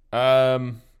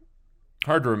 Hard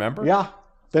to remember. Yeah.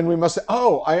 Then we must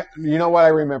you know what I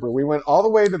remember? We went all the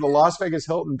way to the Las Vegas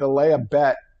Hilton to lay a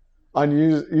bet on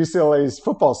UCLA's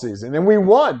football season, and we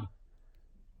won.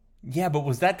 Yeah, but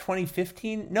was that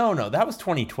 2015? No, that was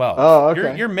 2012. Oh,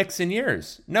 okay. You're mixing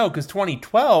years. No, because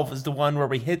 2012 is the one where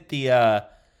we hit the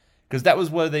because that was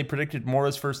where they predicted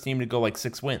Mora's first team to go like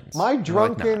 6 wins. My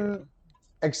drunken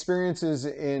experiences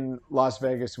in Las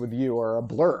Vegas with you are a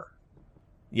blur.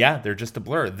 Yeah, they're just a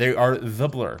blur. They are the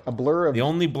blur. A blur of the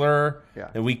only blur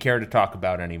that we care to talk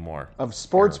about anymore. Of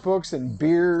sports books and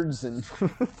beards and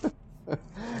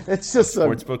it's just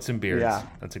sports books and beards. Yeah.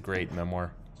 That's a great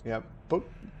memoir. Yep. But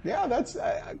yeah, that's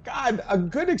a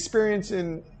good experience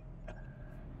in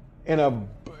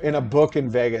a book in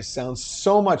Vegas sounds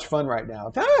so much fun right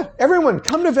now. Everyone,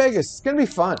 come to Vegas. It's gonna be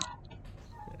fun.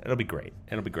 It'll be great.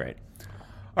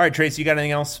 All right, Tracy, you got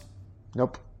anything else?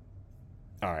 Nope.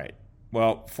 All right.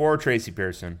 Well, for Tracy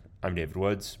Pearson, I'm David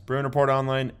Woods, Bruin Report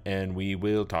Online, and we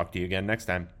will talk to you again next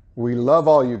time. We love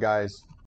all you guys.